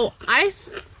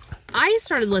 I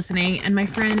started listening, and my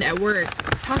friend at work,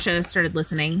 Tasha, started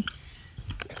listening,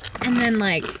 and then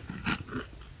like,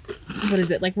 what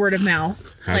is it? Like word of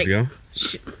mouth. How's like, it go?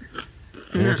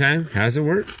 One more time. How does it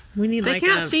work? We need They like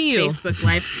can't a see you. Facebook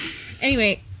Live.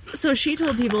 Anyway, so she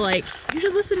told people like, you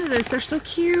should listen to this. They're so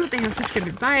cute. They have such good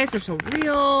advice. They're so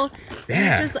real.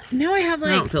 Yeah. And now I have I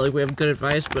like, don't feel like we have good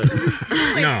advice, but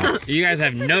No, you guys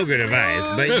have no good advice,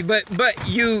 but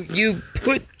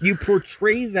you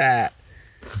portray that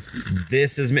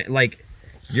this is like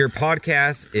your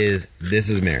podcast is this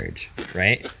is marriage,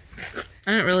 right?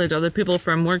 I didn't realize other people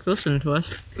from work listen to us.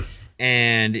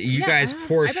 And you Yeah, guys I bet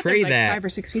portray there's, like, that 5 or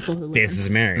 6 people who this listen. is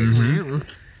marriage. Mm-hmm.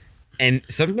 And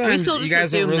sometimes still you just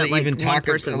guys don't assume really that, like, even one talk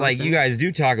person like you listens. guys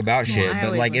do talk about shit, I but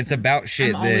always like it's listen. about shit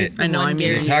I'm always that the I know, one I'm you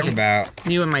getting talk you. about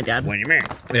You and my dad. when you're married.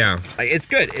 Yeah. Like it's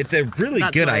good. It's a really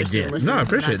That's good why I idea. still listen. No, I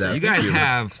appreciate That's that. You guys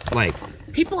have like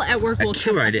People at work will come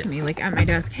killer up idea. to me like at my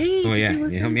desk. Hey, oh did yeah, you you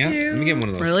listen help me out. to? Let me get one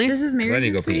of those. Really? This is I need marriage to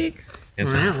go this pee. week.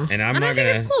 It's Wow. fine. And I'm And I not think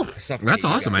gonna. it's cool. suffocate That's you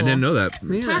awesome. I guys. didn't know that.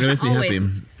 Yeah. It Tasha makes me happy.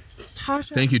 always-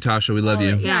 Tasha. Thank you, Tasha. We love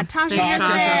you. Yeah, Tasha, Thanks, you're the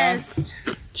Tasha.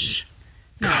 best.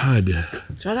 God.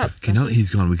 Shut up. Okay, now that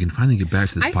he's gone, we can finally get back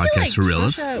to this I feel podcast like for real.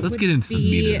 Tasha Let's would get into the be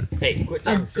meat of it. Hey, quit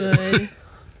a talking.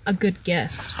 a good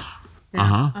guest.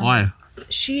 Uh-huh. Why?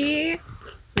 She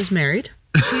Is married.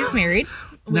 she's married.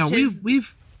 Now which is-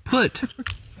 we've put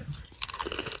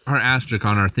our asterisk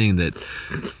on our thing that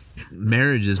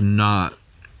marriage is not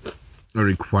a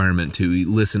requirement to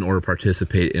listen or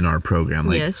participate in our program.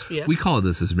 Like Yes, yeah. we call it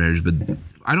this as marriage, but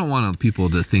I don't want people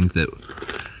to think that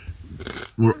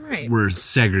Right. we're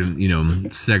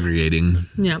segregating.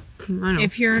 Yep. I know.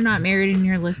 if you're not married and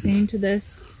you're listening to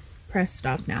this, press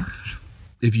stop now.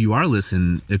 If you are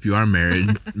if you are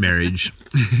married,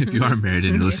 if you are married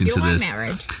and you're listening if to you want this,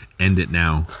 marriage. end it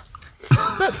now.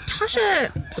 But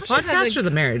Tasha, the podcast or the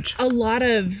marriage? a lot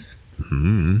of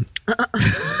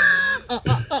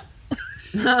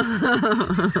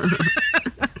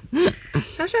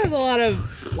Tasha has a lot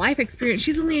of life experience.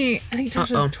 She's only, I think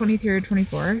Tasha's 23 or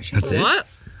 24. She's That's it? What?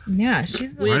 Yeah,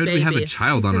 she's Wee Why would we have a baby.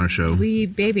 child on our show? wee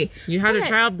baby. You had a But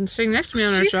child sitting next to me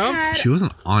on our she's show. had- She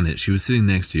wasn't on it. She was sitting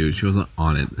next to you. She wasn't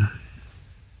on it.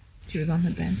 She was on the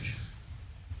bench.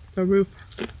 The roof.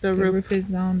 The roof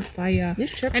is on fire.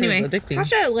 This chip Anyway, is addicting.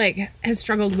 Tasha has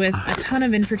struggled with a ton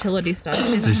of infertility stuff.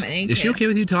 She doesn't have any Is she kids. okay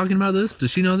with you talking about this?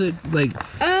 Does she know that, like,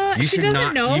 You she should doesn't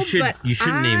not. know, You should. but You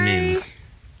shouldn't name names.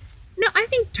 No, I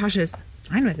think Tasha's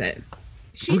fine with it.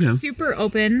 She's Okay. super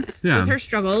open Yeah. with her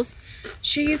struggles.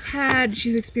 She's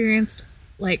experienced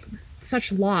like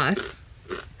such loss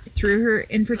through her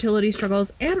infertility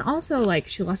struggles, and also like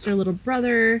she lost her little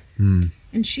brother, and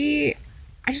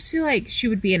I just feel like she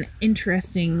would be an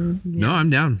interesting no, I'm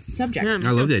down. subject. Yeah.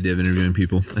 I love the idea of interviewing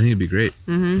people. I think it'd be great.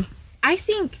 I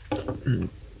think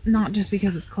not just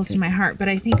because it's close to my heart, but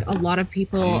I think a lot of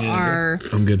people are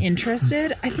I'm good.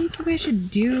 interested. I think you guys should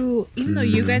do, even though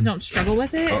you guys don't struggle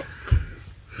with it,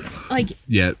 like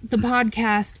Yeah. the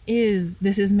podcast is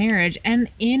This Is Marriage, and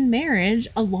in marriage,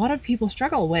 a lot of people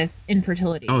struggle with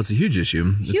infertility. Oh, it's a huge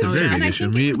issue. It's a Huge. very And big I issue.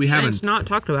 think We it- we And haven't. it's not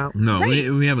talked about. No,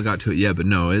 Right. we haven't got to it yet, but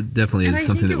no, it definitely And is I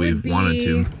something think that it we've would wanted be-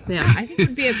 to. Yeah. I think it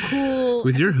would be a cool.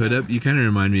 With your hood up, you kind of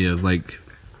remind me of like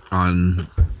on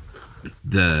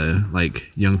the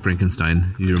like Young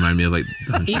Frankenstein. You remind me of like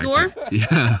the Hunchback. Igor?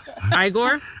 Yeah,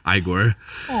 Igor? Igor.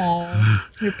 Aw,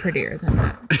 you're prettier than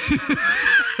that.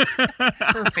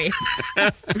 Her face.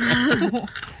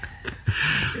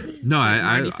 No,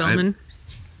 Already filming.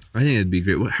 I think it'd be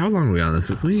great. How long are we on this?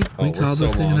 Can we call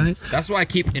this thing a night? That's why I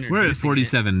keep introducing We're at it.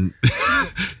 47.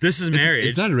 This is marriage.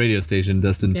 It's not a radio station,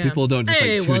 Dustin. Yeah. People don't just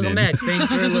tune welcome in. back.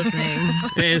 Thanks for listening.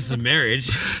 Hey, this is marriage.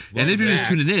 And if you're just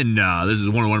tuning in, this is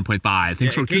 101.5.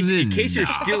 Thanks for tuning in. In case you're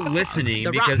still listening,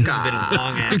 The because this has Rock been a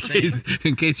long ass thing.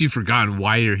 in case you've forgotten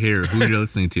why you're here, who you're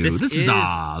listening to. This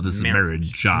is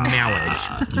marriage.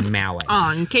 Marriage.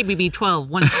 On KBB 12,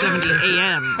 170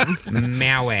 AM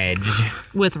Marriage.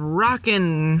 with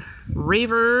Rockin'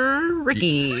 Raver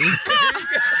Ricky.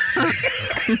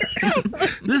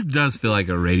 This does feel like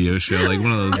a radio show, like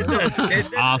one of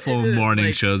those awful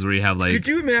morning shows where you have like Could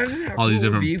you imagine how all these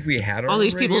cool it would different- be if we had All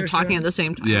these people talking at the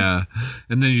same time. yeah,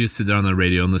 and then you just sit there on the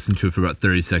radio and listen to it for about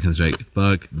 30 seconds, like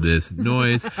fuck this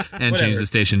noise, and change the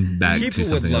station back to People would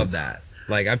something love else. that.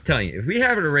 Like, I'm telling you, if we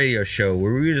have a radio show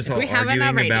where we were just all we have arguing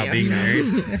a radio about being married,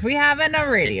 If we have it on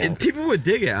radio. and people would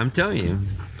dig it. I'm telling you.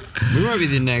 We might be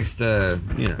the next,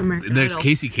 American Next, Idol.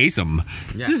 Casey Kasem.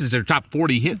 Yeah. This is their top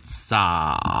 40 hits.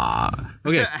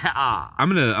 Okay, I'm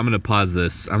gonna pause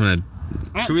this.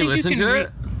 Should we listen to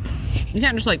it? You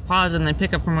can't just like pause and then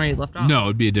pick up from where you left off. No,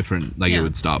 it'd be a different. Like it Yeah.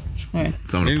 would stop. Okay.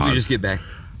 So I'm Maybe gonna we pause. just get back.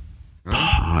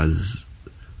 Pause.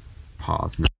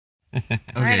 Pause.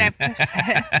 All right, I pushed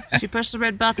it. She pushed the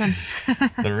red button.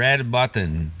 The red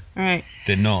button All right.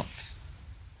 denotes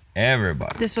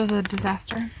everybody. This was a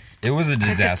disaster. It was a A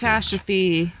disaster.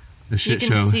 catastrophe. The You shit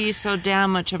can show. see so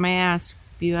damn much of my ass.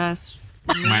 You ask.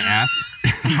 My ass,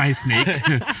 my snake.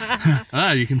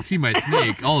 You can see my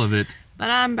snake, all of it. But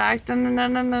I'm back.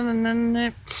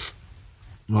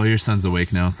 Well, your son's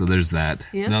awake now, so there's that.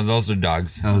 Yes. No, those are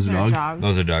dogs. Those are dogs.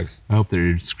 Those are dogs. I hope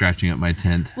they're scratching up my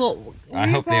tent. Well, I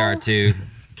hope they are too.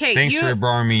 Okay, Thanks you for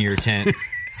borrowing me your tent.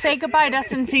 say goodbye,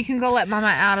 Dustin, so you can go let Mama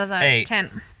out of the Hey.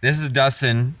 tent. This is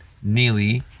Dustin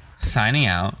Neely signing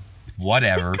out.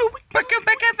 Whatever.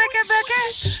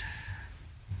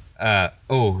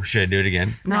 Should I do it again?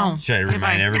 No. Should I Okay,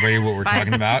 remind bye. everybody what we're Bye.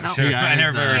 talking about? No. Should I Hey, remind guys,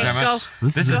 everybody what we're talking about? Go.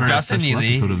 This is a very Dustin special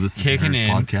Neely episode of This Is kicking Marriage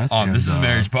in podcast, on This and, Is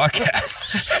Marriage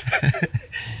podcast.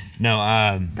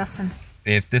 No, Dustin,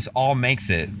 if this all makes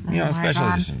it, Oh my special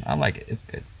God. edition. I like it. It's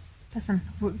good. Dustin,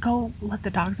 go let the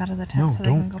dogs out of the tent No, so they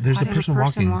can don't. go There's a potty. person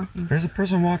walking. There's a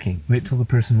person walking. Wait till the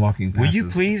person walking passes. Will you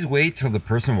please wait till the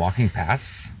person walking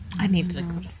passes? I need to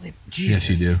go to sleep. Yes,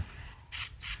 you do.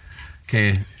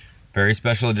 Okay, Very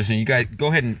special edition. You guys, go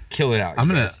ahead and kill it out. I'm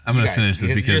you gonna guys. I'm You gonna guys, finish this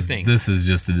it's your because thing. this is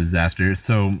just a disaster.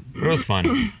 So It was fun.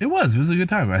 it was a good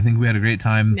time. I think we had a great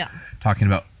time Yeah. talking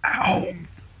about. Ow!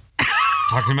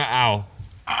 Talking about owl.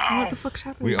 What the fuck's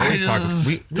happening? We always talk.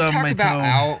 We stubbed talk my about toe.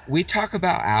 owl. We talk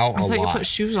about owl I a thought you lot. put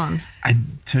shoes on. I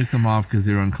took them off because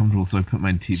they were uncomfortable, so I put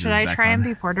my teeth. Should I back try on. and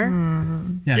be Porter?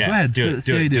 Yeah, go ahead. Do it.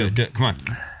 Say what you do. Do it. Come on.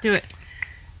 Do it.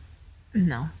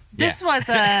 No. This was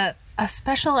a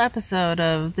special episode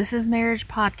of This Is Marriage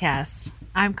podcast.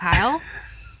 I'm Kyle.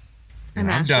 I'm I'm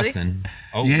Ashley. Dustin.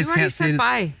 Oh, You You guys already can't say said that-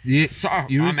 bye.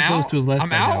 You were I'm supposed out? to have left I'm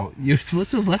by out? now. You're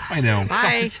supposed to have left by now.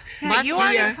 Bye. Yeah, you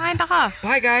already signed off.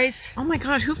 Bye, guys. Oh my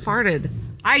god, who farted?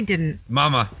 I didn't.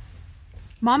 Mama.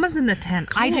 Mama's in the tent.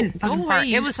 I Go- didn't go fucking away, fart.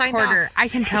 you It was signed Porter. off. I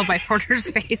can tell by Porter's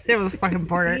face. It was fucking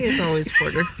Porter. It's always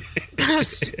Porter.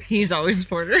 He's always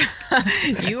Porter.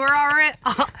 You were already.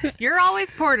 You're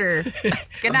always Porter.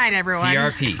 Good night, everyone.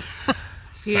 PRP.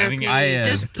 Signing out. I,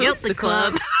 Just built the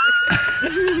club.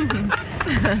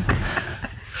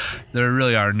 there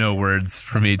really are no words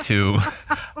for me to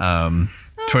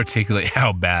articulate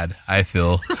how bad I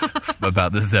feel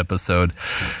about this episode.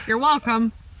 You're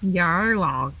welcome. You're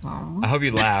welcome. I hope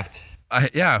you laughed.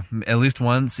 Yeah, at least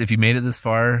once. If you made it this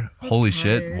far, holy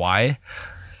shit, why?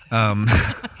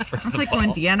 It's like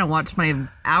when Deanna watched my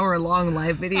hour-long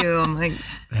live video. I'm like,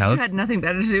 Yeah, you let's- had nothing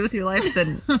better to do with your life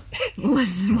than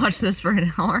watch this for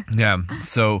an hour. yeah.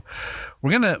 So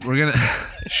we're gonna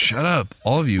shut up,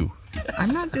 all of you.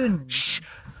 I'm not doing it.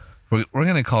 We're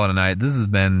gonna call it a night. This has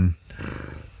been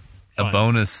a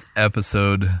bonus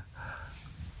episode.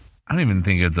 I don't even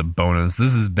think it's a bonus.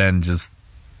 This has been just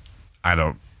I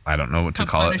don't know what to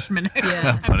call Punishment. it.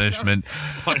 Yeah. Punishment.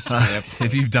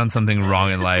 If you've done something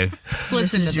wrong in life,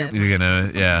 Listen to this. you're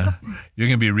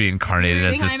gonna be reincarnated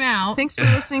as this. I'm out. Thanks for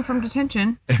listening from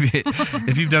detention.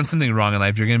 If you've done something wrong in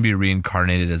life, you're going to be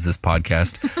reincarnated as this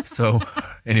podcast. So,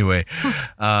 anyway,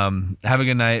 have a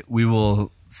good night. We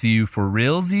will see you for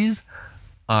realsies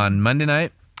on Monday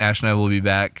night. Ash and I will be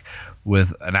back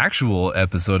with an actual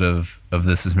episode of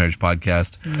This Is Marriage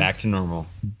podcast. Back to normal.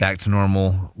 Back to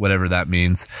normal, whatever that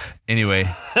means. Anyway,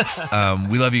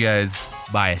 we love you guys.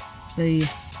 Bye. The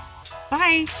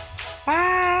Bye.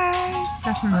 Bye.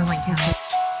 Dustin doesn't care.